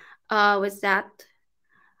like what's that?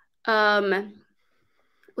 Um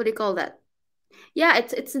what do you call that? Yeah,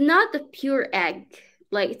 it's not a pure egg.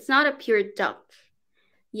 Like it's not a pure duck.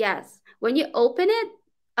 Yes. When you open it,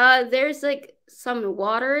 there's like some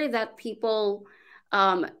water that people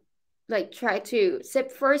um like try to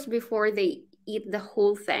sip first before they eat the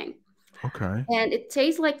whole thing. Okay. And it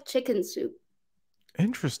tastes like chicken soup. Yeah,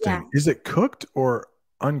 Interesting. Is it cooked or it's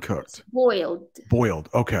uncooked? boiled. Boiled.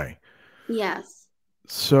 Okay. Yes.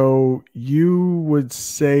 So you would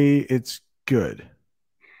say it's good.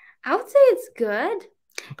 I would say it's good.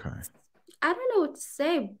 Okay. I don't know what to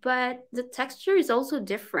say, but the texture is also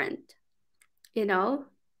different, you know?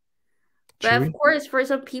 But of Chewy? course, for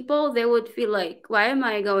some people, they would feel like, why am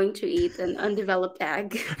I going to eat an undeveloped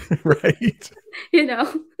egg? Right. you know?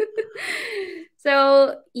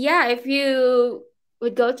 So, yeah, if you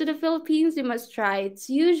would go to the Philippines, you must try.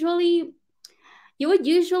 You would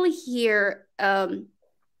usually hear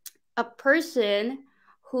a person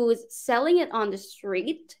who's selling it on the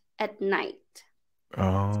street at night.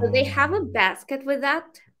 So they Oh, have a basket with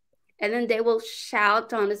that, and then they will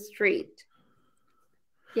shout on the street.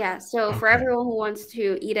 Yeah, so for okay. everyone who wants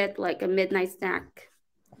to eat it like a midnight snack.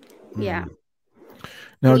 Yeah. Mm. And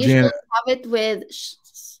Now, usually Janet, have it with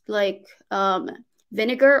like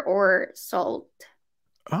vinegar or salt.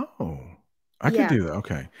 oh, I could Yeah. do that.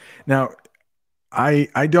 Okay. Now,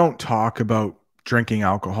 I don't talk about drinking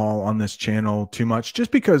alcohol on this channel too much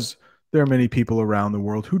just because there are many people around the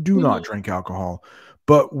world who do not Mhm. drink alcohol.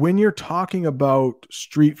 But when you're talking about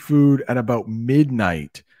street food at about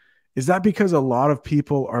midnight, Is that because a lot of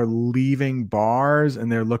people are leaving bars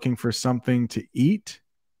and they're looking for something to eat?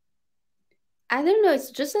 I don't know.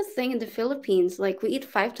 It's just a thing in the Philippines. Like we eat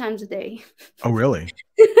 5 times a day. Oh, really?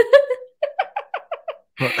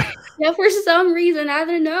 But Yeah, for some reason, I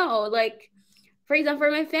don't know. Like, for example,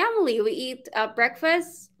 for my family, we eat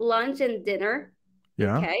breakfast, lunch, and dinner.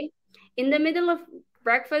 yeah. Okay. In the middle of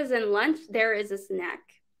breakfast and lunch, there is a snack.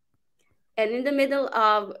 And in the middle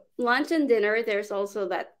of lunch and dinner, there's also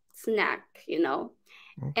that snack,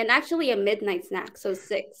 and actually a midnight snack. So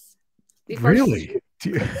 6 before Really? sleep.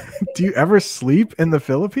 Do you ever sleep in the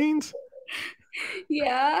Philippines?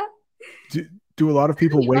 Yeah. Do a lot of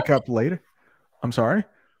people We love wake it. up later? I'm sorry.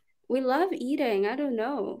 We love eating. I don't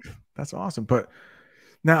know. That's awesome. But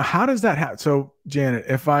now, how does that happen? So, Janet,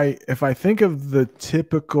 if I think of the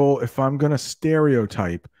typical, if I'm going to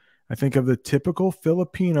stereotype, I think of the typical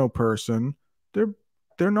Filipino person. They're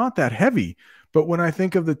they're not that heavy. But when I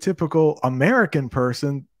think of the typical American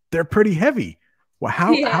person, they're pretty heavy. Well,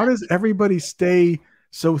 how Yeah. does everybody stay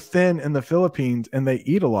so thin in the Philippines and they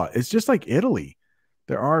eat a lot? It's just like Italy.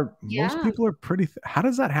 Most Yeah. people are pretty. How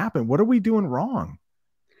does that happen? What are we doing wrong?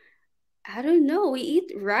 I don't know. We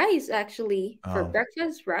eat rice actually for Oh,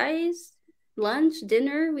 breakfast, rice, lunch,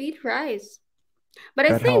 dinner, we eat rice. But I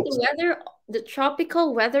that think helps. the weather, the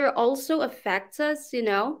tropical weather also affects us.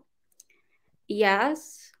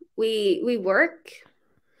 Yes, we work.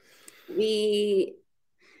 We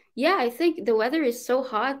Yeah, I think the weather is so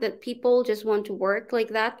hot that people just want to work like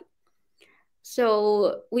that.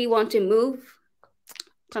 So we want to move,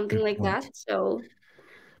 something Good like that. point. So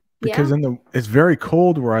Because yeah. it's very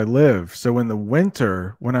cold where I live. So in the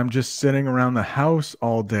winter, when I'm just sitting around the house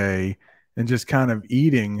all day and just kind of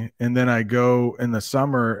eating, and then I go in the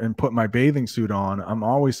summer and put my bathing suit on, I'm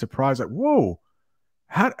always surprised like, whoa,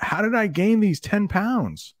 how did I gain these 10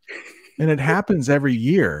 pounds? And it happens every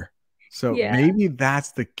year. So Yeah. maybe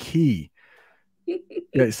that's the key.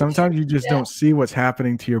 Yeah, sometimes you just Yeah, don't see what's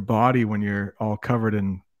happening to your body when you're all covered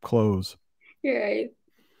in clothes. you're right.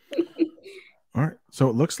 All right. So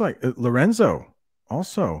it looks like Lorenzo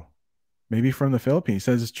also, maybe from the Philippines,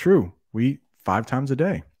 says it's true. We eat 5 times a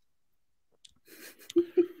day.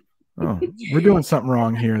 Oh, we're doing something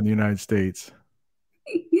wrong here in the United States.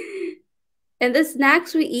 And the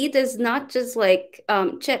snacks we eat is not just like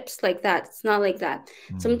chips like that. It's not like that.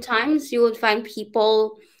 Mm, Sometimes you would find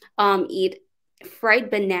people eat fried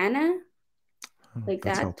banana oh, like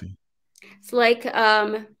that's that. healthy. It's like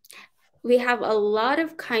we have a lot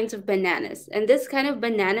of kinds of bananas, and this kind of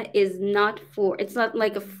banana is not for, it's not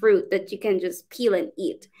like a fruit that you can just peel and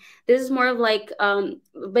eat. This is more of like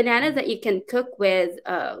banana that you can cook with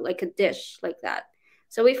like a dish like that.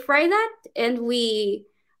 So we fry that, and we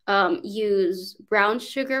use brown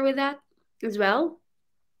sugar with that as well,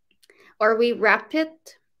 or we wrap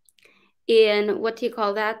it in, what do you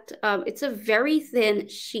call that, it's a very thin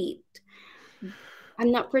sheet.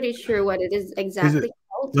 I'm not pretty sure what it is Is it exactly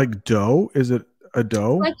called. like dough? Is it a It's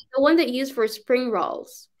dough? like the one that you use for spring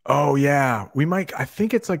rolls. Oh yeah. I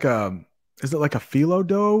think it's like is it like a phyllo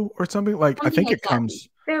dough or something? Like I Something think like it that. comes,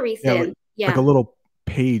 Very yeah, thin. like a Yeah. little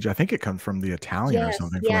page. I think it comes from the Italian or Yes.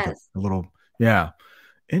 something for like Yes. a little, yeah.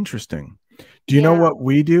 Interesting. Do you know Yeah. what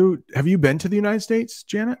we do? Have you been to the United States,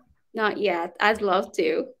 Janet? Not yet. I'd love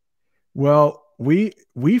to. Well, we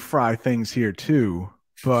fry things here too,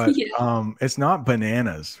 but Yeah. it's not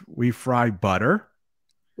bananas. We fry butter.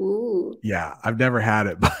 Ooh. Yeah, I've never had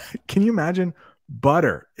it, but can you imagine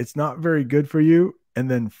butter? It's not very good for you, and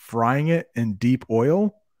then frying it in deep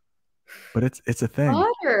oil, but it's a thing.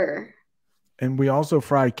 Butter. And we also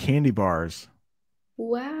fry candy bars.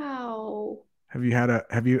 Wow. Have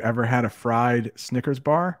you ever had a fried Snickers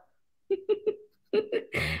bar? Oh,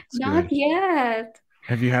 it's Not good. yet.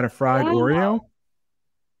 Have you had a fried Wow. Oreo?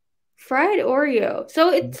 Fried Oreo. So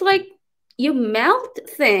it's like you melt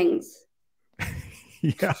things.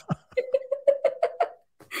 Yeah,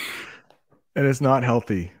 and it's not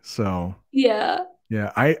healthy. So, Yeah.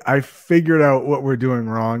 yeah, I figured out what we're doing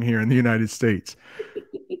wrong here in the United States.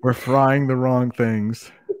 We're frying the wrong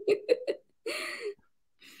things.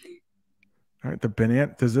 All right, the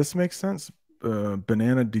banana. Does this make sense?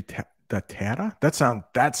 Banana datata.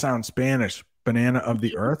 That sounds Spanish. Banana of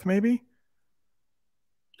the earth, maybe.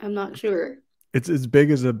 I'm not sure. It's as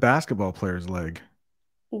big as a basketball player's leg.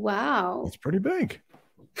 Wow. It's pretty big.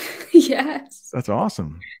 Yes. That's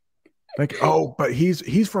awesome. Like, oh, but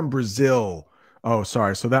he's from Brazil. Oh,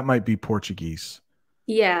 sorry. So that might be Portuguese.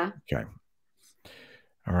 Yeah. Okay.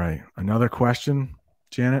 All right. Another question,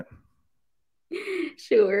 Janet.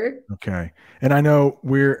 Sure. Okay. And I know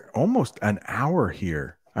we're almost an hour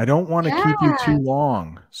here. I don't want to keep you too Yeah.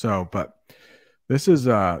 long. So, but This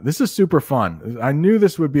is super fun. I knew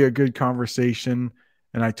this would be a good conversation,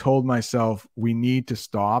 and I told myself we need to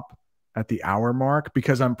stop at the hour mark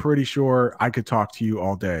because I'm pretty sure I could talk to you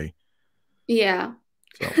all day. Yeah.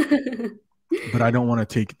 So, but I don't want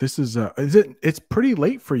to take this it's pretty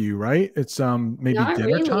late for you, right? It's maybe Not dinner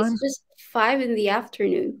really. It's time. just 5 in the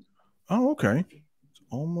afternoon. Oh, okay.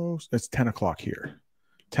 It's 10 o'clock here.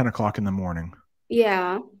 10 o'clock in the morning.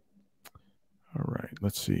 Yeah. All right,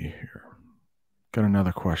 let's see here. Got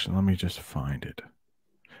another question. Let me just find it.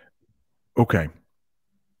 Okay.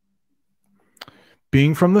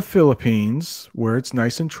 Being from the Philippines, where it's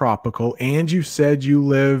nice and tropical, and you said you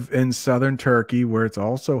live in southern Turkey, where it's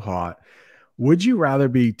also hot, would you rather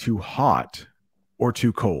be too hot or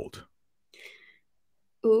too cold?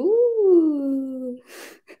 Ooh.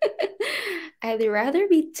 I'd rather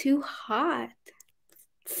be too hot.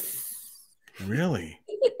 Really?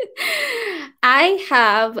 I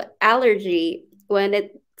have allergy when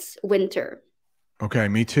it's winter. Okay,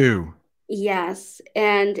 me too. Yes,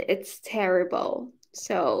 and it's terrible.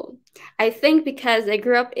 So I think because I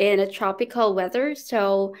grew up in a tropical weather,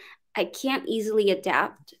 so I can't easily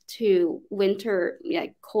adapt to winter,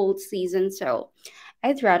 like cold season. So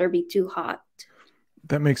I'd rather be too hot.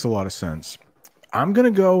 That makes a lot of sense. I'm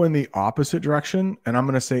going to go in the opposite direction, and I'm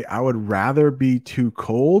going to say I would rather be too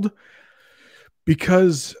cold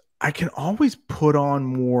because I can always put on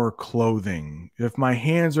more clothing. If my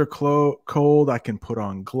hands are cold, I can put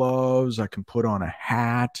on gloves, I can put on a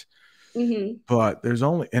hat. Hmm. But there's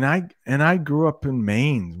only and I grew up in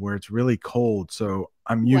Maine where it's really cold, so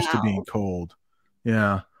I'm used to being Wow. cold.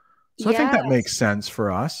 Yeah. So I think that makes Yes. sense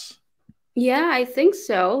for us. Yeah, I think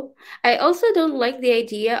so. I also don't like the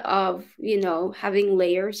idea of, having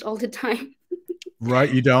layers all the time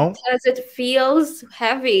Right? You don't? because it feels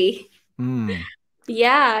heavy. Hmm.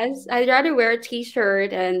 Yes, I'd rather wear a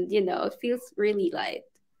t-shirt and, it feels really light.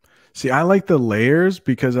 See, I like the layers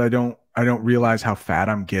because I don't realize how fat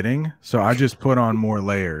I'm getting. So I just put on more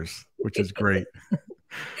layers, which is great.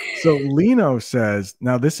 So Lino says,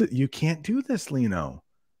 now this is you can't do this, Lino.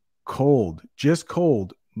 Cold, just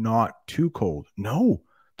cold, not too cold. No,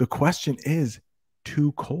 the question is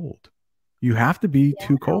too cold. You have to be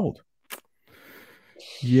too Wow. cold.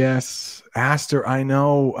 Yes, Aster, I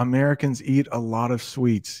know Americans eat a lot of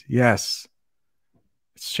sweets. Yes,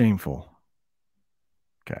 it's shameful.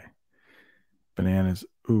 Okay. Bananas.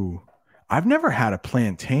 Ooh. I've never had a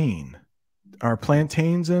plantain. Are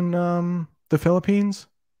plantains in the Philippines?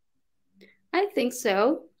 I think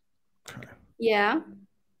so. Okay. Yeah.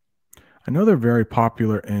 I know they're very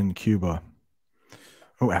popular in Cuba.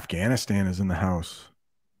 Oh, Afghanistan is in the house.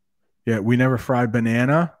 Yeah, we never fried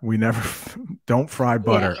banana. We never don't fry Yeah.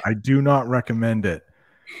 butter. I do not recommend it.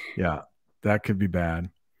 Yeah, that could be bad.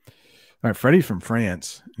 All right, Freddie's from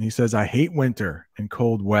France, and he says, I hate winter and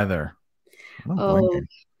cold weather. I don't blame Oh. you.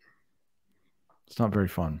 It's not very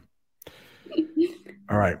fun.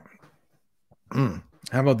 All right. How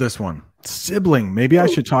about this one? Sibling. Maybe I Oh,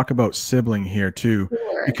 should talk about sibling here too,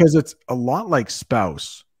 sure. because it's a lot like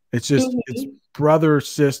spouse. It's Mhm. brother,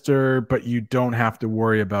 sister, but you don't have to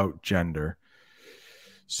worry about gender.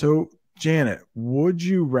 So, Janet, would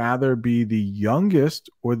you rather be the youngest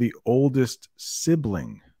or the oldest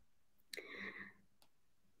sibling?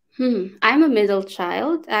 I'm a middle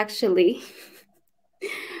child, actually.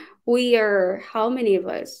 We are, how many of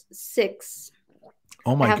us? Six.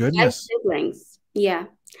 Oh I my have five goodness. siblings. Yeah.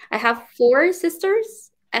 I have four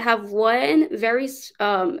sisters. I have one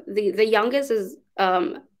the youngest is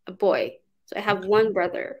a boy. So I have Okay. one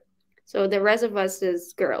brother. So the rest of us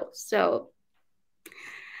is girls. So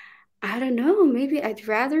I don't know, maybe I'd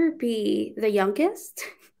rather be the youngest.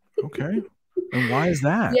 Okay. And why is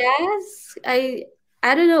that? Yes,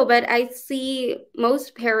 I don't know, but I see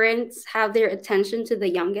most parents have their attention to the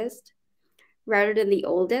youngest rather than the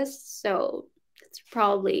oldest. So that's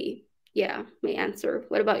probably, yeah, my answer.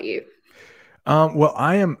 What about you? Well,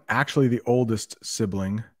 I am actually the oldest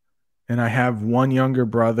sibling, and I have one younger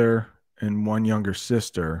brother and one younger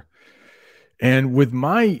sister. And with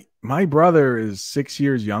my brother is 6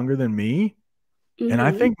 years younger than me, and I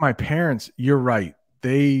Mm-hmm. think my parents, you're right.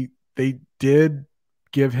 They did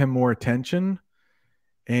give him more attention,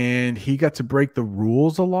 and he got to break the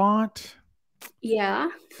rules a lot. Yeah.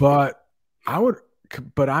 But I would,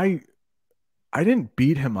 but I didn't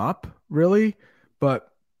beat him up really,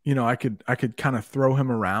 but I could kind of throw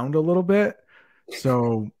him around a little bit.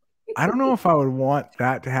 So I don't know if I would want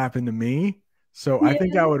that to happen to me. So I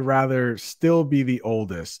think I Yeah. would rather still be the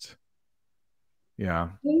oldest. Yeah.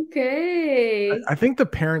 I, Okay. I think the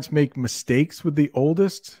parents make mistakes with the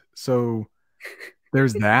oldest. So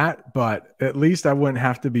there's that, but at least I wouldn't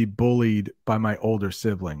have to be bullied by my older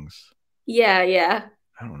siblings. Yeah, yeah.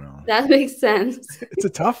 I don't know. That makes sense. It's a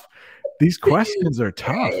tough, these questions are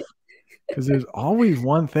tough Right. because there's always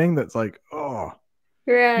one thing that's like, oh,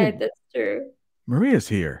 Right, oh, that's true. Maria's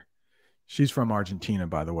here. She's from Argentina,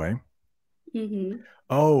 by the way. Mm-hmm.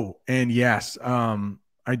 Oh, and yes,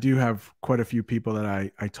 I do have quite a few people that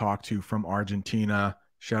I talk to from Argentina.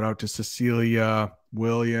 Shout out to Cecilia,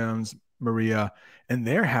 Williams, Maria, and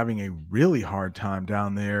they're having a really hard time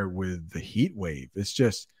down there with the heat wave. It's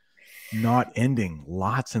just not ending.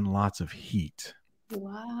 Lots and lots of heat.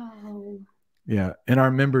 Wow. Yeah. In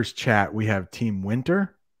our members chat, we have Team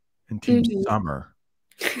Winter and Team Mm-hmm. Summer.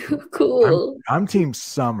 I'm Cool. I'm Team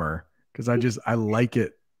Summer because I like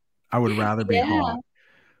it. I would rather be Yeah. hot,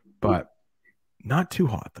 but not too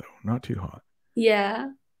hot though. Not too hot.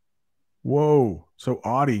 Yeah. Whoa. So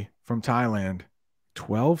Audie from Thailand,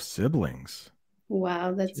 12 siblings.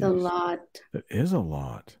 Wow, that's a Jeez, lot. that is a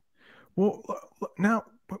lot. Well, now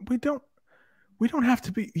we don't have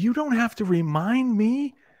to be, you don't have to remind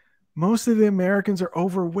me. Most of the Americans are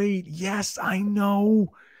overweight. Yes, I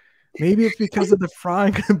know. Maybe it's because of the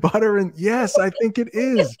frying butter. And yes, I think it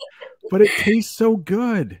is, but it tastes so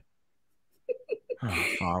good. Oh,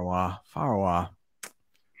 Farwa, Farwa.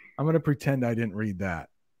 I'm going to pretend I didn't read that.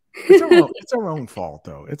 It's our own fault,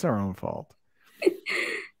 though. It's our own fault.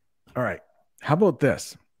 All right. How about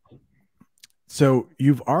this? So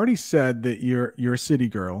you've already said that you're a city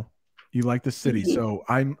girl. You like the city. Mhm. So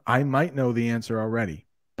I might know the answer already,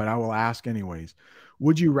 but I will ask anyways.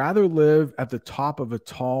 Would you rather live at the top of a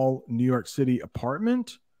tall New York City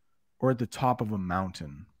apartment or at the top of a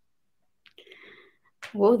mountain?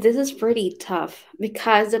 Well, this is pretty tough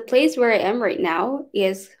because the place where I am right now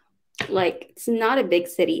is like it's not a big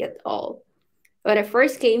city at all. When I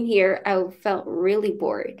first came here, I felt really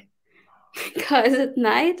bored because at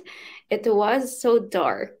night it was so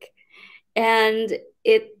dark. And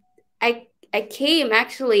it I came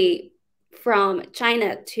actually from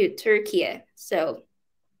China to Turkey. So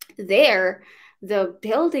there the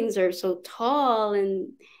buildings are so tall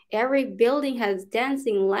and every building has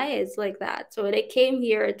dancing lights like that. So when I came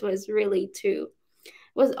here it was really too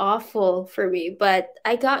was awful for me, but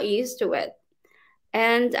I got used to it.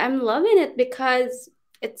 And I'm loving it because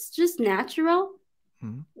it's just natural.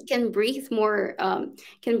 Hmm. You can breathe more,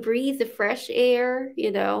 can breathe the fresh air,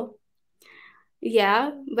 you know.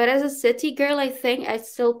 Yeah, but as a city girl, I think I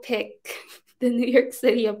still pick the New York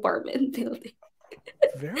City apartment building.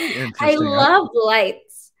 Very I interesting. love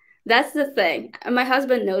lights. That's the thing. My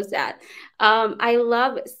husband knows that. I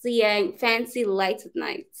love seeing fancy lights at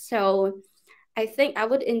night. So I think I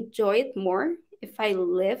would enjoy it more if I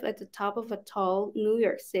live at the top of a tall New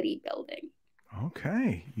York City building.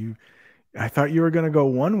 Okay. I thought you were going to go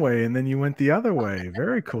one way and then you went the other way.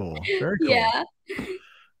 Very cool. Very cool. Yeah.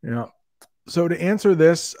 Yeah. So to answer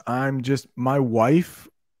this, my wife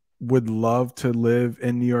would love to live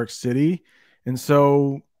in New York City. And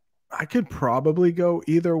so I could probably go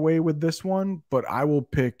either way with this one, but I will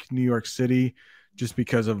pick New York City just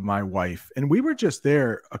because of my wife. And we were just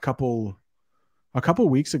there a couple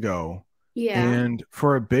weeks ago. Yeah. And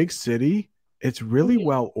for a big city, it's really Mhm.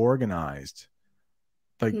 well organized.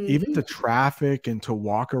 Like even Mhm. the traffic and to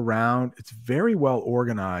walk around, it's very well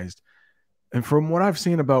organized. And from what I've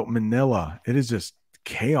seen about Manila, it is just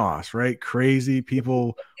chaos, right? Crazy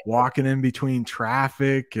people walking in between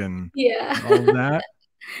traffic and Yeah. all of that.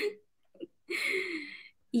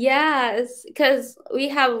 Yes, because we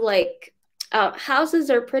have like houses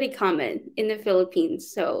are pretty common in the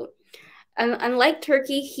Philippines. So unlike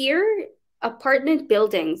Turkey, here apartment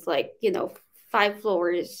buildings like 5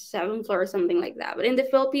 floors, 7 floors, something like that. But in the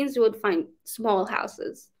Philippines, you would find small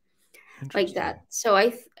houses like Interesting. that. So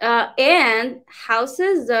and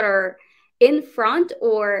houses that are in front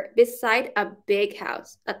or beside a big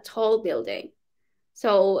house, a tall building.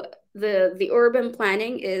 So the urban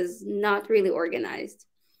planning is not really organized.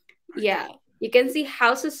 Yeah, you can see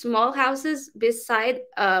houses, small houses beside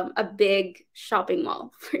a big shopping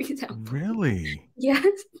mall, for example. Really Yes.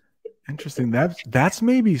 interesting. That's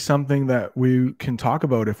maybe something that we can talk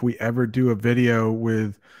about if we ever do a video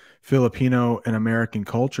with Filipino and American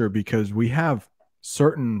culture, because we have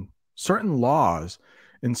certain laws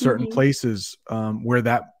in certain Hmm. places where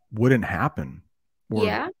that wouldn't happen. Or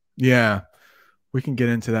Yeah, yeah, we can get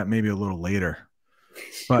into that maybe a little later.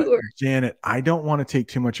 But sure. Janet, I don't want to take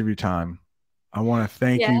too much of your time. I want to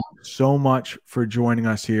thank Yeah. you so much for joining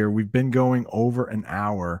us here. We've been going over an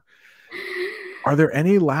hour. Are there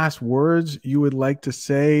any last words you would like to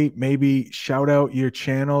say? Maybe shout out your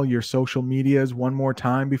channel, your social medias one more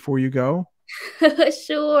time before you go?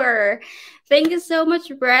 Sure. Thank you so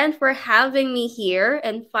much, Brent, for having me here.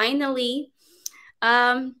 And finally,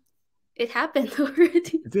 um, it happened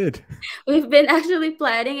already. It did. We've been actually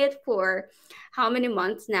planning it for how many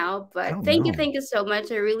months now? I But don't know. thank you so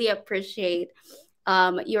much. I really appreciate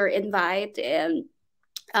your invite, and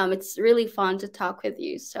it's really fun to talk with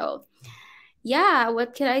you. So yeah,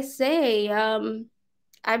 what can I say?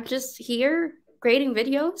 I'm just here creating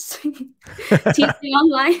videos, teaching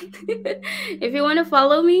online. If you want to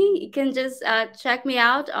follow me, you can just check me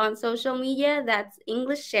out on social media. That's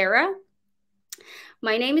EnglishEra.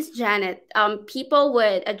 My name is Janet. People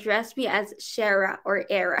would address me as Shara or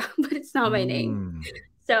Era, but it's not my name. Mm.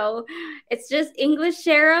 So it's just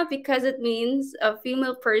EnglishEra because it means a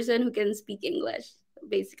female person who can speak English.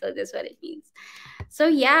 Basically, that's what it means. So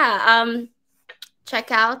yeah, check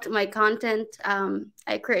out my content.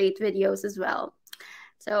 I create videos as well.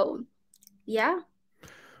 So yeah,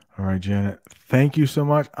 All right, Janet. Thank you so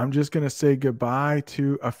much. I'm just going to say goodbye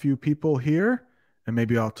to a few people here, and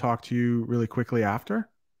maybe I'll talk to you really quickly after.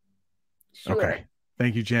 sure. Okay.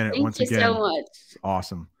 Thank you, Janet, Thank once you so again. much.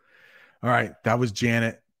 Awesome. All right. That was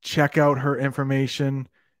Janet. Check out her information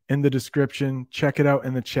in the description. Check it out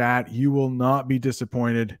in the chat. You will not be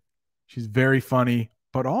disappointed. She's very funny,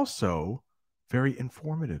 but also very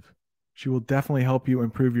informative. She will definitely help you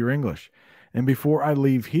improve your English. And before I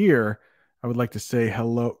leave here, I would like to say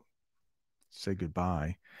hello, say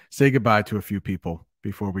goodbye, say goodbye to a few people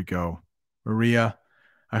before we go. Maria,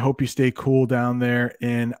 I hope you stay cool down there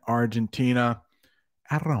in Argentina.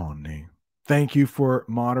 Arone, thank you for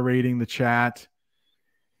moderating the chat.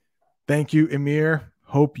 Thank you, Emir.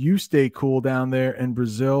 Hope you stay cool down there in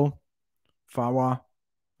Brazil. Fawa.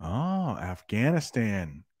 Oh,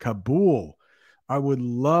 Afghanistan. Kabul. I would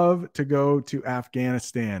love to go to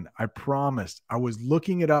Afghanistan. I promised. I was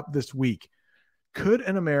looking it up this week. Could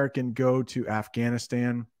an American go to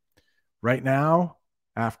Afghanistan? Right now,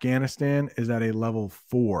 Afghanistan is at a level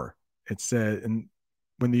 4. It said, and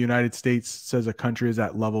when the United States says a country is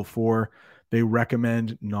at level 4, they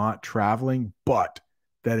recommend not traveling, but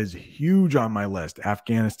that is huge on my list.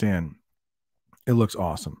 Afghanistan. It looks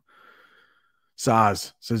awesome.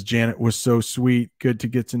 Saz says, Janet was so sweet. Good to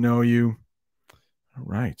get to know you. All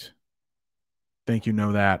right. Thank you.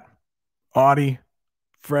 Know that. Audie,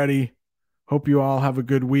 Freddie, hope you all have a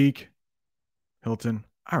good week. Hilton,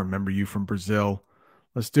 I remember you from Brazil.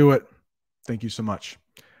 Let's do it. Thank you so much.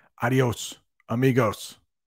 Adios, amigos.